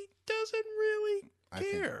maybe doesn't really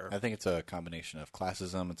care. I think it's a combination of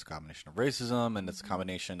classism, it's a combination of racism, and it's a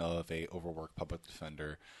combination of a overworked public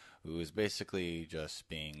defender who is basically just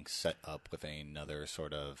being set up with another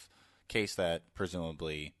sort of case that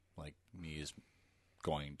presumably, like me, is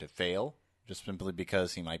going to fail just simply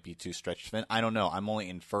because he might be too stretched thin. I don't know. I'm only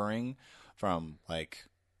inferring from like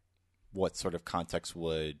what sort of context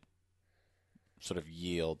would sort of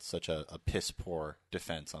yield such a piss poor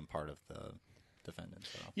defense on part of the defendant.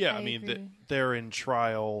 So. Yeah, I I mean, agree. they're in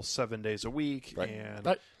trial 7 days a week, Right. and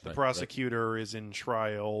Right. the Right. prosecutor is in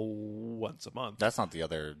trial once a month. That's not the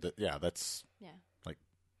other. That's Yeah. like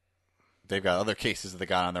they've got other cases that they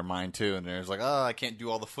got on their mind too, and there's like, oh, I can't do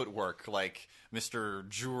all the footwork like Mr.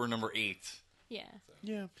 Juror number 8, Yeah.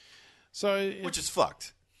 Yeah. So which is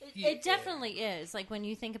fucked. It definitely is. Like when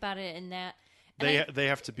you think about it in that. and they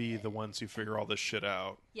have to be the ones who figure all this shit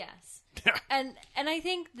out. Yes. and I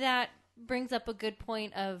think that brings up a good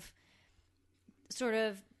point of sort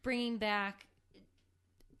of bringing back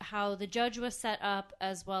how the judge was set up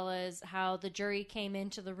as well as how the jury came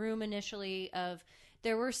into the room initially of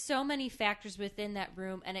there were so many factors within that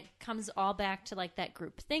room, and it comes all back to like that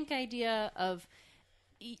group think idea of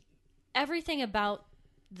everything about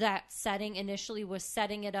that setting initially was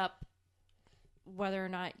setting it up, whether or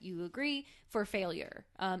not you agree, for failure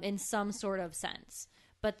in some sort of sense.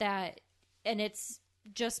 But that, and it's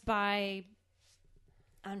just by,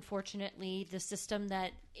 unfortunately, the system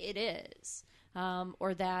that it is,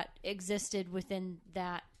 or that existed within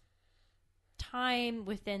that time,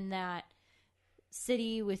 within that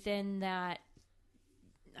city, within that,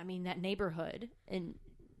 I mean, that neighborhood in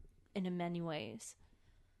many ways.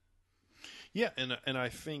 Yeah, and I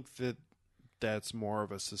think that that's more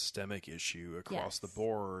of a systemic issue across the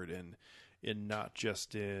board, and not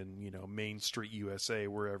just in Main Street USA,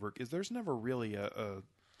 wherever, because there's never really a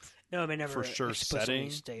No, I mean, never for sure explicitly setting.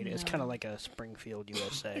 stated. It's kind of like a Springfield,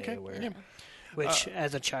 USA, Okay, where, yeah. which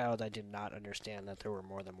as a child I did not understand that there were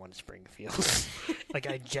more than one Springfield. Like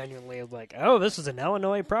I genuinely was like, oh, this is an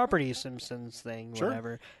Illinois property Simpsons thing, Sure.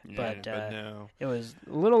 whatever. Yeah, but no. it was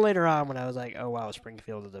a little later on when I was like, oh wow,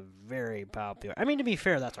 Springfield is a very popular. I mean, to be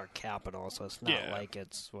fair, that's our capital, so it's not Yeah. like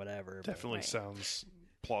it's whatever. Definitely Right. sounds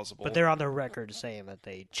plausible. But they're on the record saying that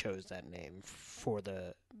they chose that name for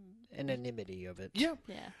the anonymity of it. Yeah.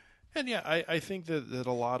 Yeah. And yeah, I think that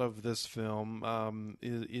a lot of this film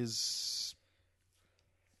is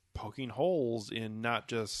poking holes in not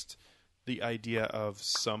just the idea of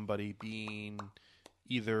somebody being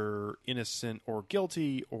either innocent or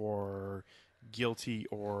guilty or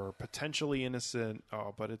potentially innocent,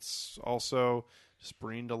 but it's also just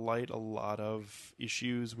bringing to light a lot of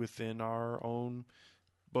issues within our own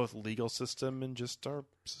both legal system and just our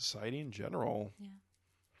society in general. Yeah.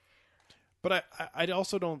 But I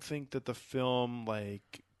also don't think that the film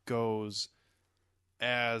goes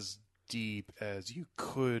as deep as you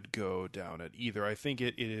could go down it either. I think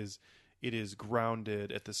it is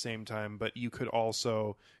grounded at the same time, but you could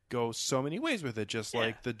also go so many ways with it, just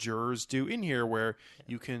like the jurors do in here, where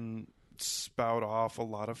you can spout off a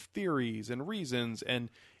lot of theories and reasons, and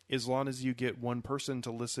as long as you get one person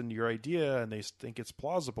to listen to your idea and they think it's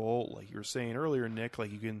plausible, like you were saying earlier, Nick,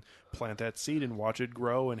 like you can plant that seed and watch it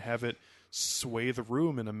grow and have it sway the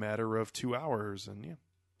room in a matter of 2 hours. And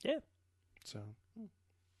Yeah.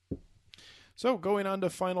 So going on to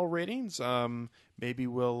final ratings, maybe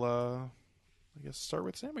we'll I guess start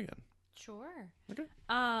with Sam again. Sure. Okay.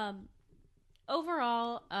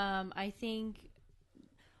 Overall, I think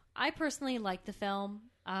I personally like the film.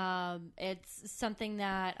 It's something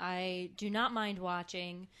that I do not mind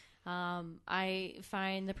watching. I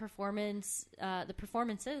find the performances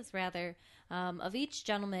rather, of each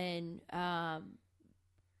gentleman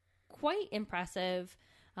quite impressive,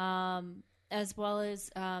 as well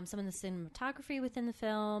as some of the cinematography within the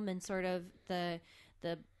film and sort of the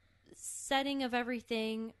setting of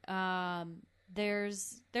everything.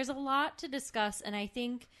 There's a lot to discuss, and I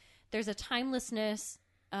think there's a timelessness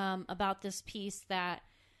about this piece that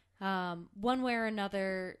one way or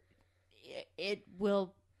another it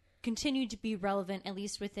will continue to be relevant, at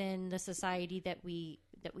least within the society that we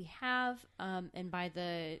have, and by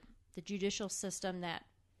the judicial system that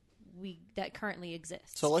that currently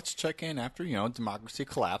exists. So let's check in after democracy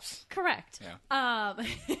collapse. Correct. Yeah.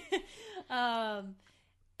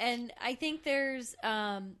 And I think there's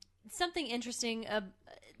something interesting.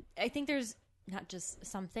 I think there's not just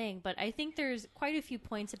something, but I think there's quite a few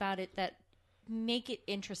points about it that make it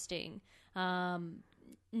interesting, no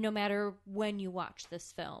matter when you watch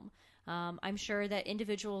this film. I'm sure that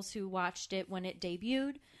individuals who watched it when it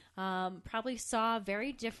debuted probably saw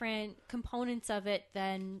very different components of it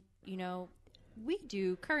than, we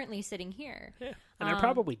do currently sitting here. Yeah. And they're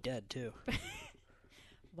probably dead, too.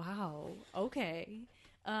 Wow. Okay.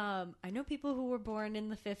 I know people who were born in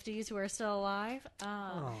the 50s who are still alive.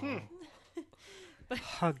 But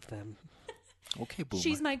hug them. Okay, boomer.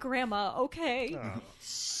 She's my grandma. Okay.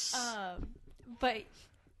 But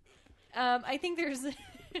I think there's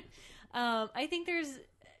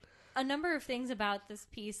a number of things about this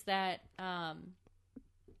piece that that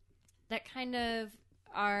kind of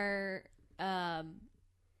are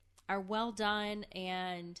well done,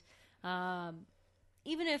 and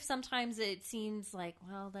even if sometimes it seems like,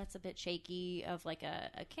 well, that's a bit shaky of like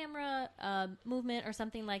a camera movement or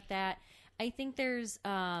something like that, I think there's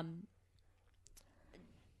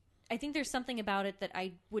something about it that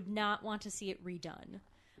I would not want to see it redone.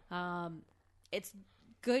 It's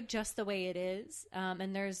good just the way it is,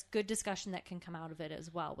 and there's good discussion that can come out of it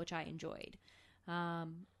as well, which I enjoyed.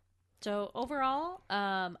 So overall,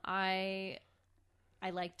 I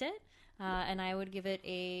liked it, and I would give it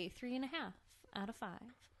a 3.5 out of 5.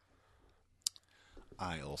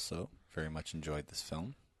 I also very much enjoyed this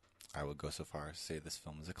film. I would go so far as to say this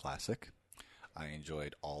film is a classic. I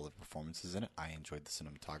enjoyed all the performances in it. I enjoyed the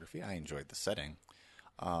cinematography. I enjoyed the setting.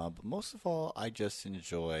 But most of all, I just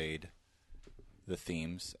enjoyed the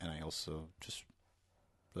themes, and I also just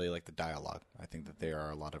really like the dialogue. I think that there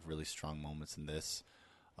are a lot of really strong moments in this.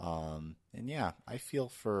 And yeah, I feel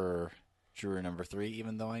for juror number 3,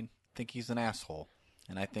 even though I think he's an asshole.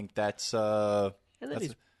 And I think that's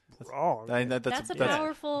Wrong.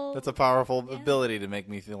 That's a powerful ability to make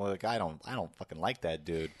me feel like I don't fucking like that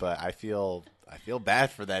dude, but I feel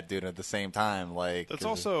bad for that dude at the same time. Like, that's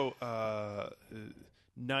also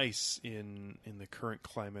nice in the current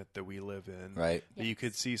climate that we live in, right? That you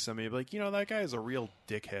could see somebody like, that guy is a real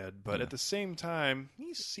dickhead, but at the same time,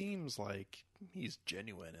 he seems like he's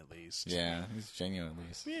genuine at least. Yeah, he's genuine at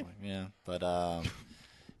least. Yeah, but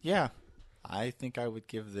yeah. I think I would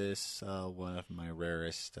give this one of my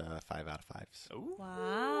rarest 5 out of 5s. Ooh.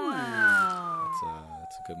 Wow.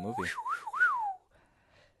 It's a good movie.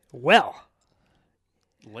 Well.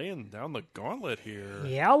 Laying down the gauntlet here.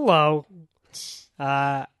 Hello.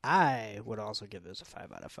 I would also give this a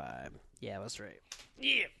 5 out of 5. Yeah, that's right.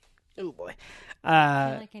 Yeah. Oh, boy. I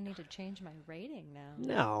feel like I need to change my rating now.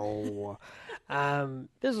 No.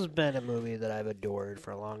 This has been a movie that I've adored for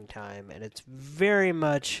a long time, and it's very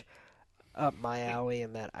much up my alley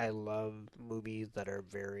in that I love movies that are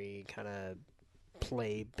very kind of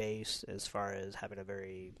play-based as far as having a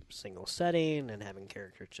very single setting and having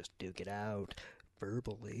characters just duke it out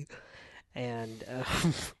verbally. And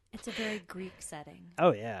it's a very Greek setting.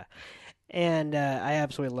 Oh, yeah. And I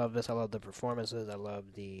absolutely love this. I love the performances. I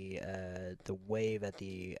love the way that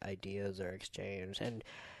the ideas are exchanged. And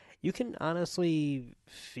you can honestly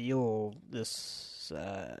feel this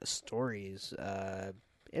story's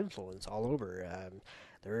influence all over.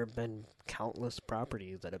 There have been countless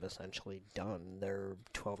properties that have essentially done their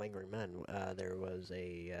 12 Angry Men. There was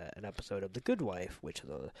an episode of The Good Wife, which is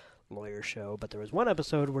a lawyer show, but there was one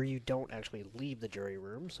episode where you don't actually leave the jury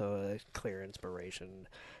room, so a clear inspiration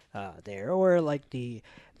there. Or like the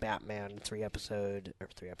Batman 3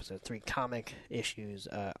 comic issues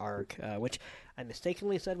arc, which I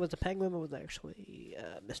mistakenly said was the Penguin, but was actually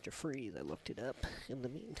Mr. Freeze. I looked it up in the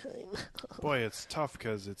meantime. Boy, it's tough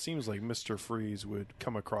because it seems like Mr. Freeze would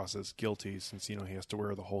come across as guilty since he has to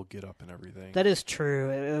wear the whole get-up and everything. That is true.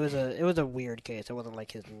 It was a weird case. It wasn't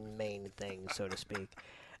like his main thing, so to speak.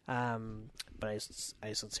 But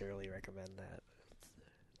I sincerely recommend that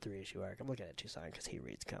 3-issue arc. I'm looking at Tucson because he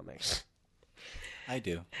reads comics. I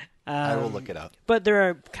do. I will look it up. But there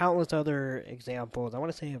are countless other examples. I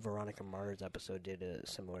want to say a Veronica Mars episode did a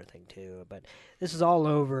similar thing too. But this is all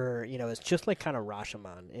over. It's just like kind of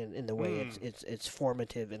Rashomon in the way it's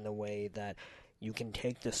formative in the way that you can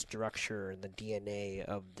take the structure and the DNA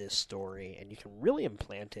of this story and you can really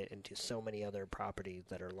implant it into so many other properties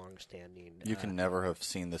that are long-standing. You can never have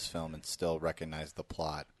seen this film and still recognize the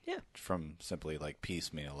plot from simply like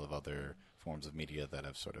piecemeal of other forms of media that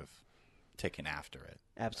have sort of taken after it.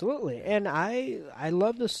 Absolutely. And I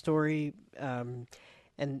love the story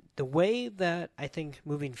and the way that I think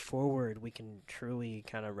moving forward we can truly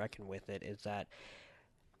kind of reckon with it is that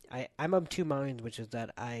I'm of two minds, which is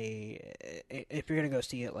that if you're gonna go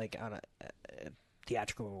see it like on a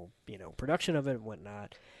theatrical, production of it and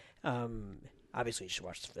whatnot, obviously you should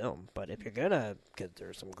watch the film. But if you're gonna, because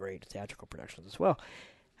there's some great theatrical productions as well.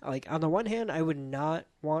 Like on the one hand, I would not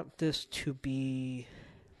want this to be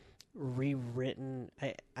rewritten.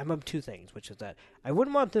 I'm of two things, which is that I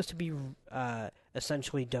wouldn't want this to be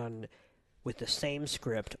essentially done with the same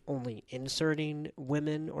script, only inserting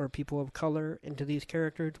women or people of color into these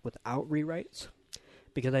characters without rewrites,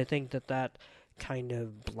 because I think that kind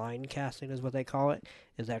of blind casting is what they call it,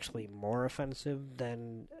 is actually more offensive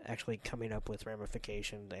than actually coming up with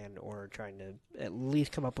ramifications and or trying to at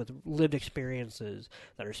least come up with lived experiences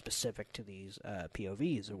that are specific to these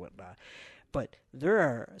POVs or whatnot. But there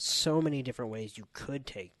are so many different ways you could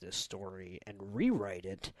take this story and rewrite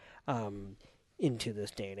it into this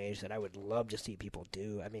day and age that I would love to see people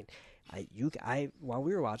do. I mean, while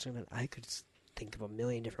we were watching it, I could think of a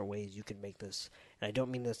million different ways you could make this, and I don't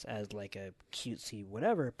mean this as like a cutesy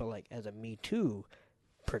whatever, but like as a Me Too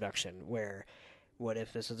production, where what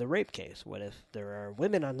if this is a rape case? What if there are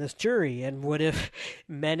women on this jury? And what if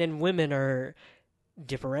men and women are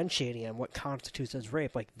differentiating on what constitutes as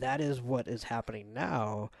rape? Like, that is what is happening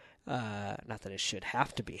now. Not that it should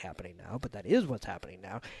have to be happening now, but that is what's happening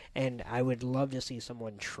now. And I would love to see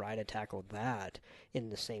someone try to tackle that in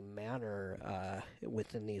the same manner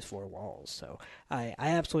within these four walls. So I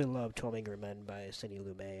absolutely love 12 Angry Men by Sidney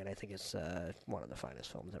Lumet, and I think it's one of the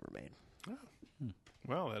finest films ever made. Oh.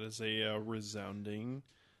 Well, that is a resounding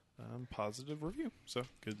positive review. So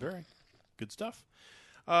very good stuff.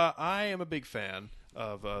 I am a big fan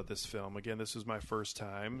of this film. Again, this was my first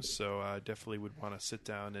time, so I definitely would want to sit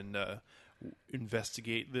down and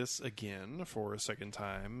investigate this again for a second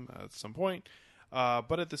time at some point.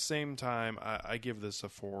 But at the same time, I give this a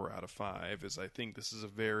 4 out of 5, as I think this is a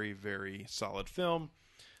very, very solid film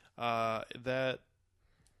that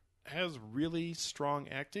has really strong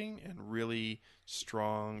acting and really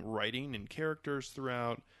strong writing and characters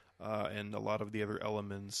throughout. And a lot of the other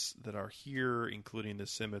elements that are here, including the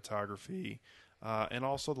cinematography and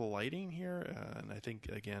also the lighting here. And I think,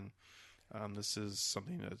 again, this is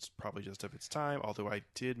something that's probably just of its time, although I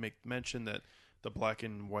did make mention that the black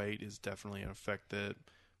and white is definitely an effect that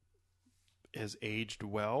has aged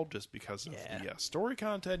well just because of the story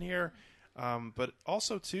content here. But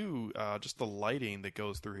also, too, just the lighting that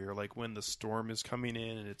goes through here. Like when the storm is coming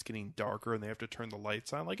in and it's getting darker and they have to turn the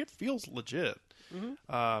lights on, like it feels legit.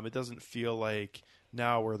 Mm-hmm. It doesn't feel like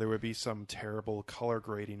now where there would be some terrible color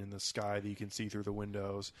grading in the sky that you can see through the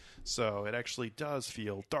windows. So it actually does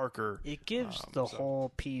feel darker. It gives the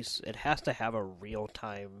whole piece, it has to have a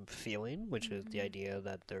real-time feeling, which is the idea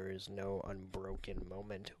that there is no unbroken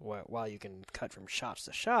moment. While you can cut from shots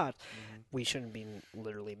to shots, we shouldn't be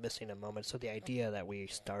literally missing a moment. So the idea that we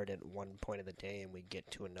start at one point of the day and we get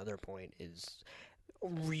to another point is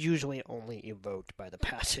usually only evoked by the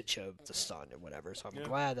passage of the sun or whatever. So I'm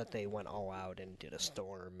glad that they went all out and did a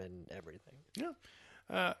storm and everything.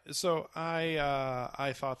 Yeah. So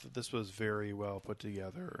I thought that this was very well put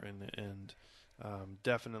together and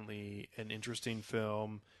definitely an interesting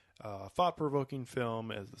film, thought-provoking film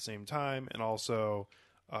at the same time, and also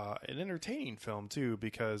an entertaining film too,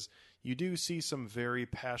 because you do see some very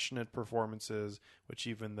passionate performances, which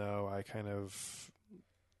even though I kind of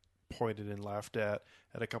pointed and laughed at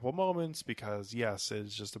a couple moments, because yes,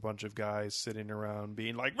 it's just a bunch of guys sitting around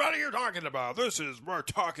being like, what are you talking about? We're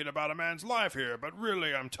talking about a man's life here, but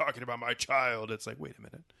really I'm talking about my child. It's like, wait a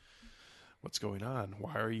minute, what's going on?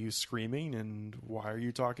 Why are you screaming and why are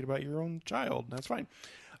you talking about your own child? That's fine.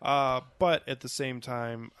 But at the same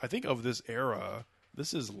time, I think of this era,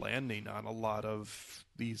 this is landing on a lot of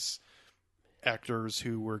these actors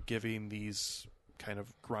who were giving these kind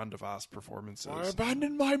of Grand Avast performances. I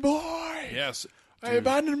abandoned my boy. Yes. I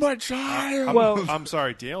abandoned my child. I'm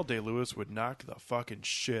sorry. Daniel Day-Lewis would knock the fucking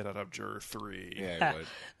shit out of Juror 3. Yeah, he would.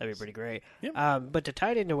 That'd be pretty great. Yep. But to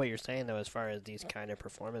tie it into what you're saying, though, as far as these kind of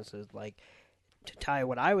performances, like, to tie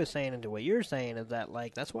what I was saying into what you're saying is that,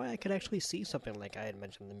 like, that's why I could actually see something like I had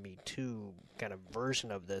mentioned the Me Too kind of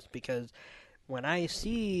version of this, because when I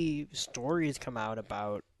see stories come out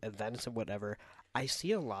about events and whatever, I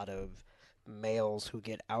see a lot of males who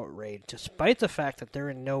get outraged despite the fact that they're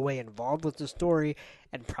in no way involved with the story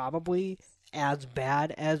and probably as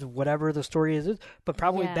bad as whatever the story is, but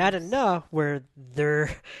probably bad enough where they're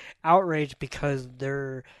outraged because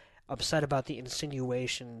they're upset about the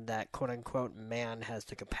insinuation that quote-unquote man has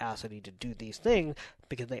the capacity to do these things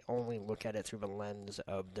because they only look at it through the lens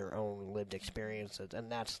of their own lived experiences,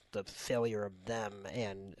 and that's the failure of them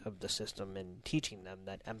and of the system in teaching them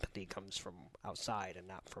that empathy comes from outside and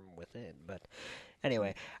not from within. But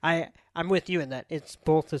anyway, I'm with you in that it's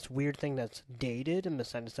both this weird thing that's dated in the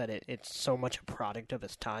sense that it's so much a product of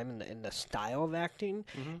its time in the style of acting,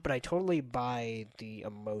 but I totally buy the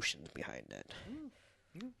emotions behind it.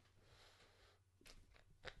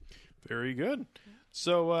 Very good.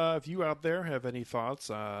 So if you out there have any thoughts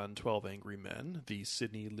on 12 Angry Men, the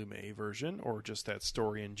Sidney Lumet version, or just that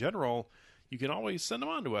story in general, you can always send them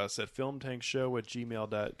on to us at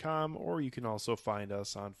filmtankshow@gmail.com, or you can also find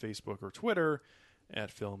us on Facebook or Twitter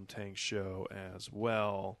at FilmTankShow as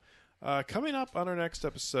well. Coming up on our next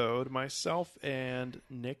episode, myself and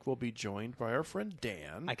Nick will be joined by our friend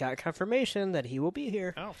Dan. I got confirmation that he will be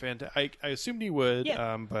here. Oh, fantastic. I assumed he would,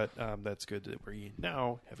 Yeah. but that's good that we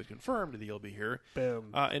now have it confirmed that he'll be here. Boom.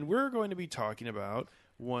 And we're going to be talking about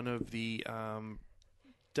one of the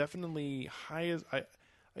definitely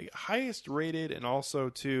highest rated and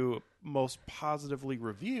also most positively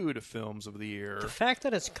reviewed films of the year. The fact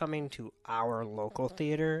that it's coming to our local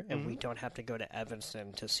theater and we don't have to go to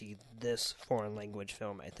Evanston to see this foreign language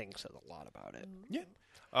film, I think says a lot about it. Yeah.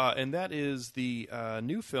 And that is the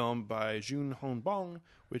new film by Jun Honbong,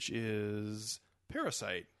 which is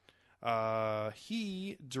Parasite.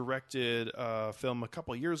 He directed a film a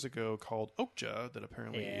couple years ago called Okja that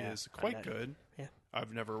apparently is quite good. Yeah.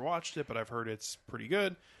 I've never watched it, but I've heard it's pretty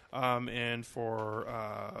good. And for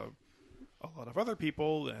a lot of other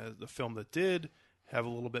people, the film that did have a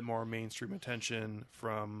little bit more mainstream attention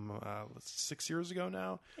from 6 years ago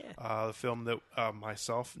now. Yeah. The film that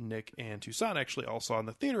myself, Nick, and Toussaint actually all saw in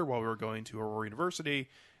the theater while we were going to Aurora University,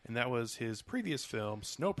 and that was his previous film,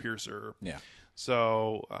 Snowpiercer. Yeah.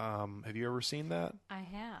 So, have you ever seen that? I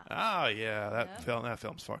have. Ah, yeah, that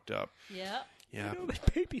film's fucked up. Yep. Yeah.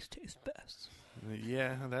 Babies taste best.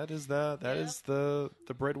 Yeah, that is the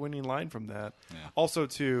breadwinning line from that. Yeah. Also,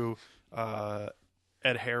 to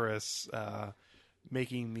Ed Harris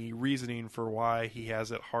making the reasoning for why he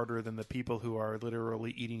has it harder than the people who are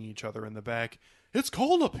literally eating each other in the back. It's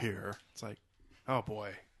cold up here. It's like, oh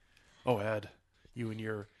boy, oh Ed, you and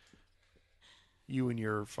your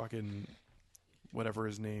fucking whatever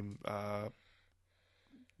his name.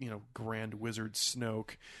 Grand Wizard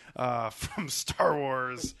Snoke from Star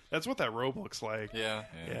Wars. That's what that robe looks like. Yeah.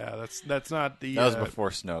 That's not the. That was before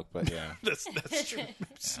Snoke, but yeah. that's true.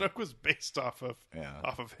 Snoke was based off of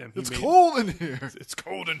him. It's cold in here. It's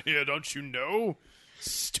cold in here, don't you know?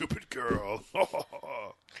 Stupid girl.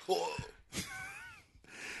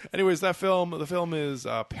 Anyways, the film is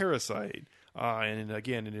Parasite, and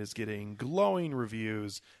again, it is getting glowing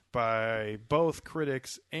reviews by both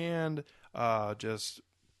critics and just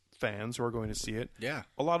fans who are going to see it. Yeah.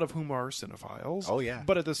 A lot of whom are cinephiles. Oh, yeah.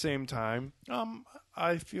 But at the same time,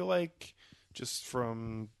 I feel like just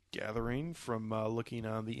from gathering, from looking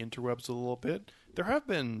on the interwebs a little bit, there have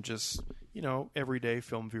been just, everyday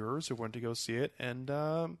film viewers who went to go see it and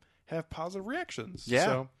have positive reactions. Yeah.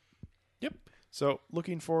 So, yep. So,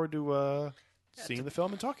 looking forward to seeing the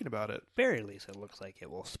film and talking about it. Very least, it looks like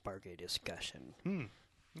it will spark a discussion.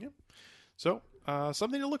 Yep. So,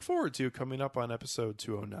 something to look forward to coming up on episode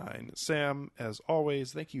 209. Sam, as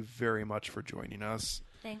always, thank you very much for joining us.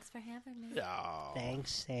 Thanks for having me.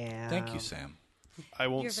 Thanks, Sam. Thank you, Sam.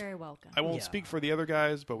 You're very welcome. I won't speak for the other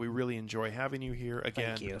guys, but we really enjoy having you here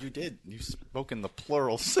again. Thank you. You did. You spoke in the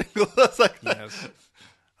plural single. That's like Yes.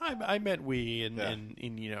 I meant we in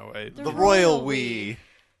the royal we.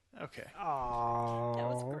 Okay. Aww. That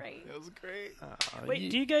was great. That was great.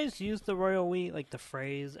 Wait, do you guys use the royal we, like the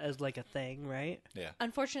phrase, as like a thing, right? Yeah.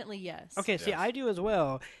 Unfortunately, yes. Okay, see, Yes. I do as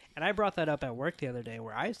well, and I brought that up at work the other day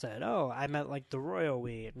where I said, oh, I meant like the royal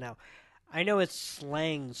we. Now, I know it's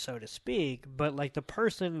slang, so to speak, but like the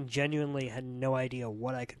person genuinely had no idea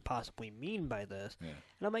what I could possibly mean by this. Yeah.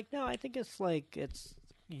 And I'm like, no, I think it's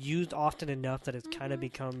used often enough that it's kind of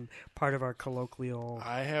become part of our colloquial.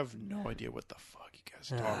 I have no idea what the fuck you guys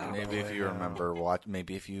are talking about. Maybe if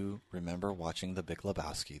you remember watching The Big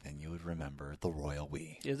Lebowski, then you would remember the royal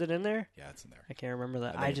we. Is it in there? Yeah, it's in there. I can't remember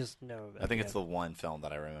that. I I think- just know. I think it's the one film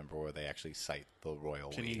that I remember where they actually cite the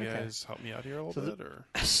royal Can we. you guys help me out here a little bit? Or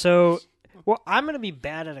So, well, I'm going to be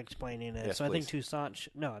bad at explaining it. Yes, so I think please. Toussaint.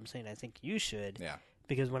 No, I'm saying I think you should. Yeah.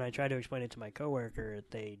 Because when I tried to explain it to my coworker,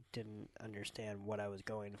 they didn't understand what I was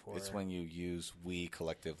going for. It's when you use we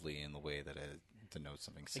collectively in the way that it denotes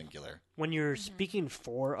something singular. When you're speaking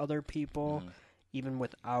for other people, even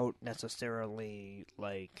without necessarily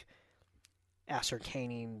like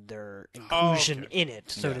ascertaining their inclusion in it,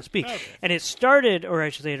 so Yeah. to speak. Okay. And it started, or I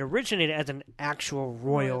should say, it originated as an actual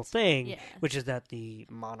royal thing, yeah. which is that the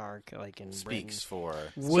monarch, like in Speaks for.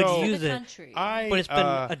 Britain, would So- use the it. country. But it's been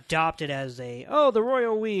adopted as the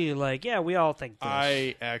royal we. Like, yeah, we all think this.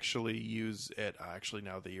 I actually use it. Actually,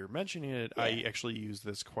 now that you're mentioning it, I actually use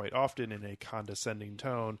this quite often in a condescending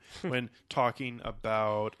tone when talking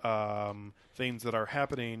about things that are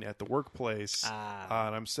happening at the workplace.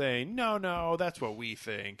 And I'm saying, no, that's what we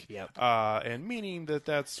think. Yep. And meaning that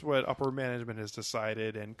that's what upper management has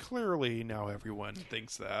decided, and clearly now everyone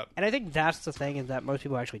thinks that. And I think that's the thing, is that most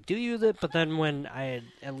people actually do use it, but then when I had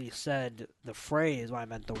at least said the phrase when I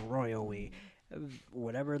meant the royal we,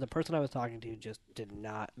 whatever the person I was talking to just did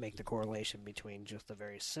not make the correlation between just the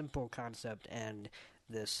very simple concept and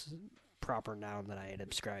this proper noun that I had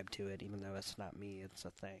ascribed to it, even though it's not me, it's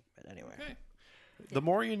a thing. But anyway. Okay. The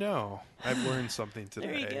more you know. I've learned something today.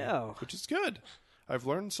 There you go. Which is good. I've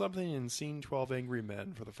learned something and seen 12 Angry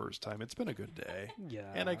Men for the first time. It's been a good day.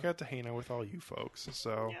 Yeah. And I got to hang out with all you folks.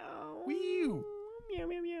 So, Meow. wee Meow,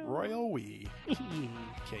 meow, meow. Royal wee.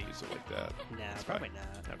 Can't use it like that. Nah, It's probably fine.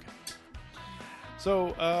 not. Okay.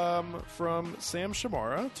 So, from Sam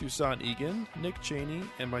Shamara, Toussaint Egan, Nick Cheney,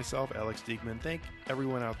 and myself, Alex Diekman, thank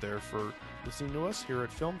everyone out there for listening to us here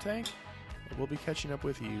at Film Tank. And we'll be catching up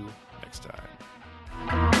with you next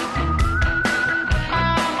time.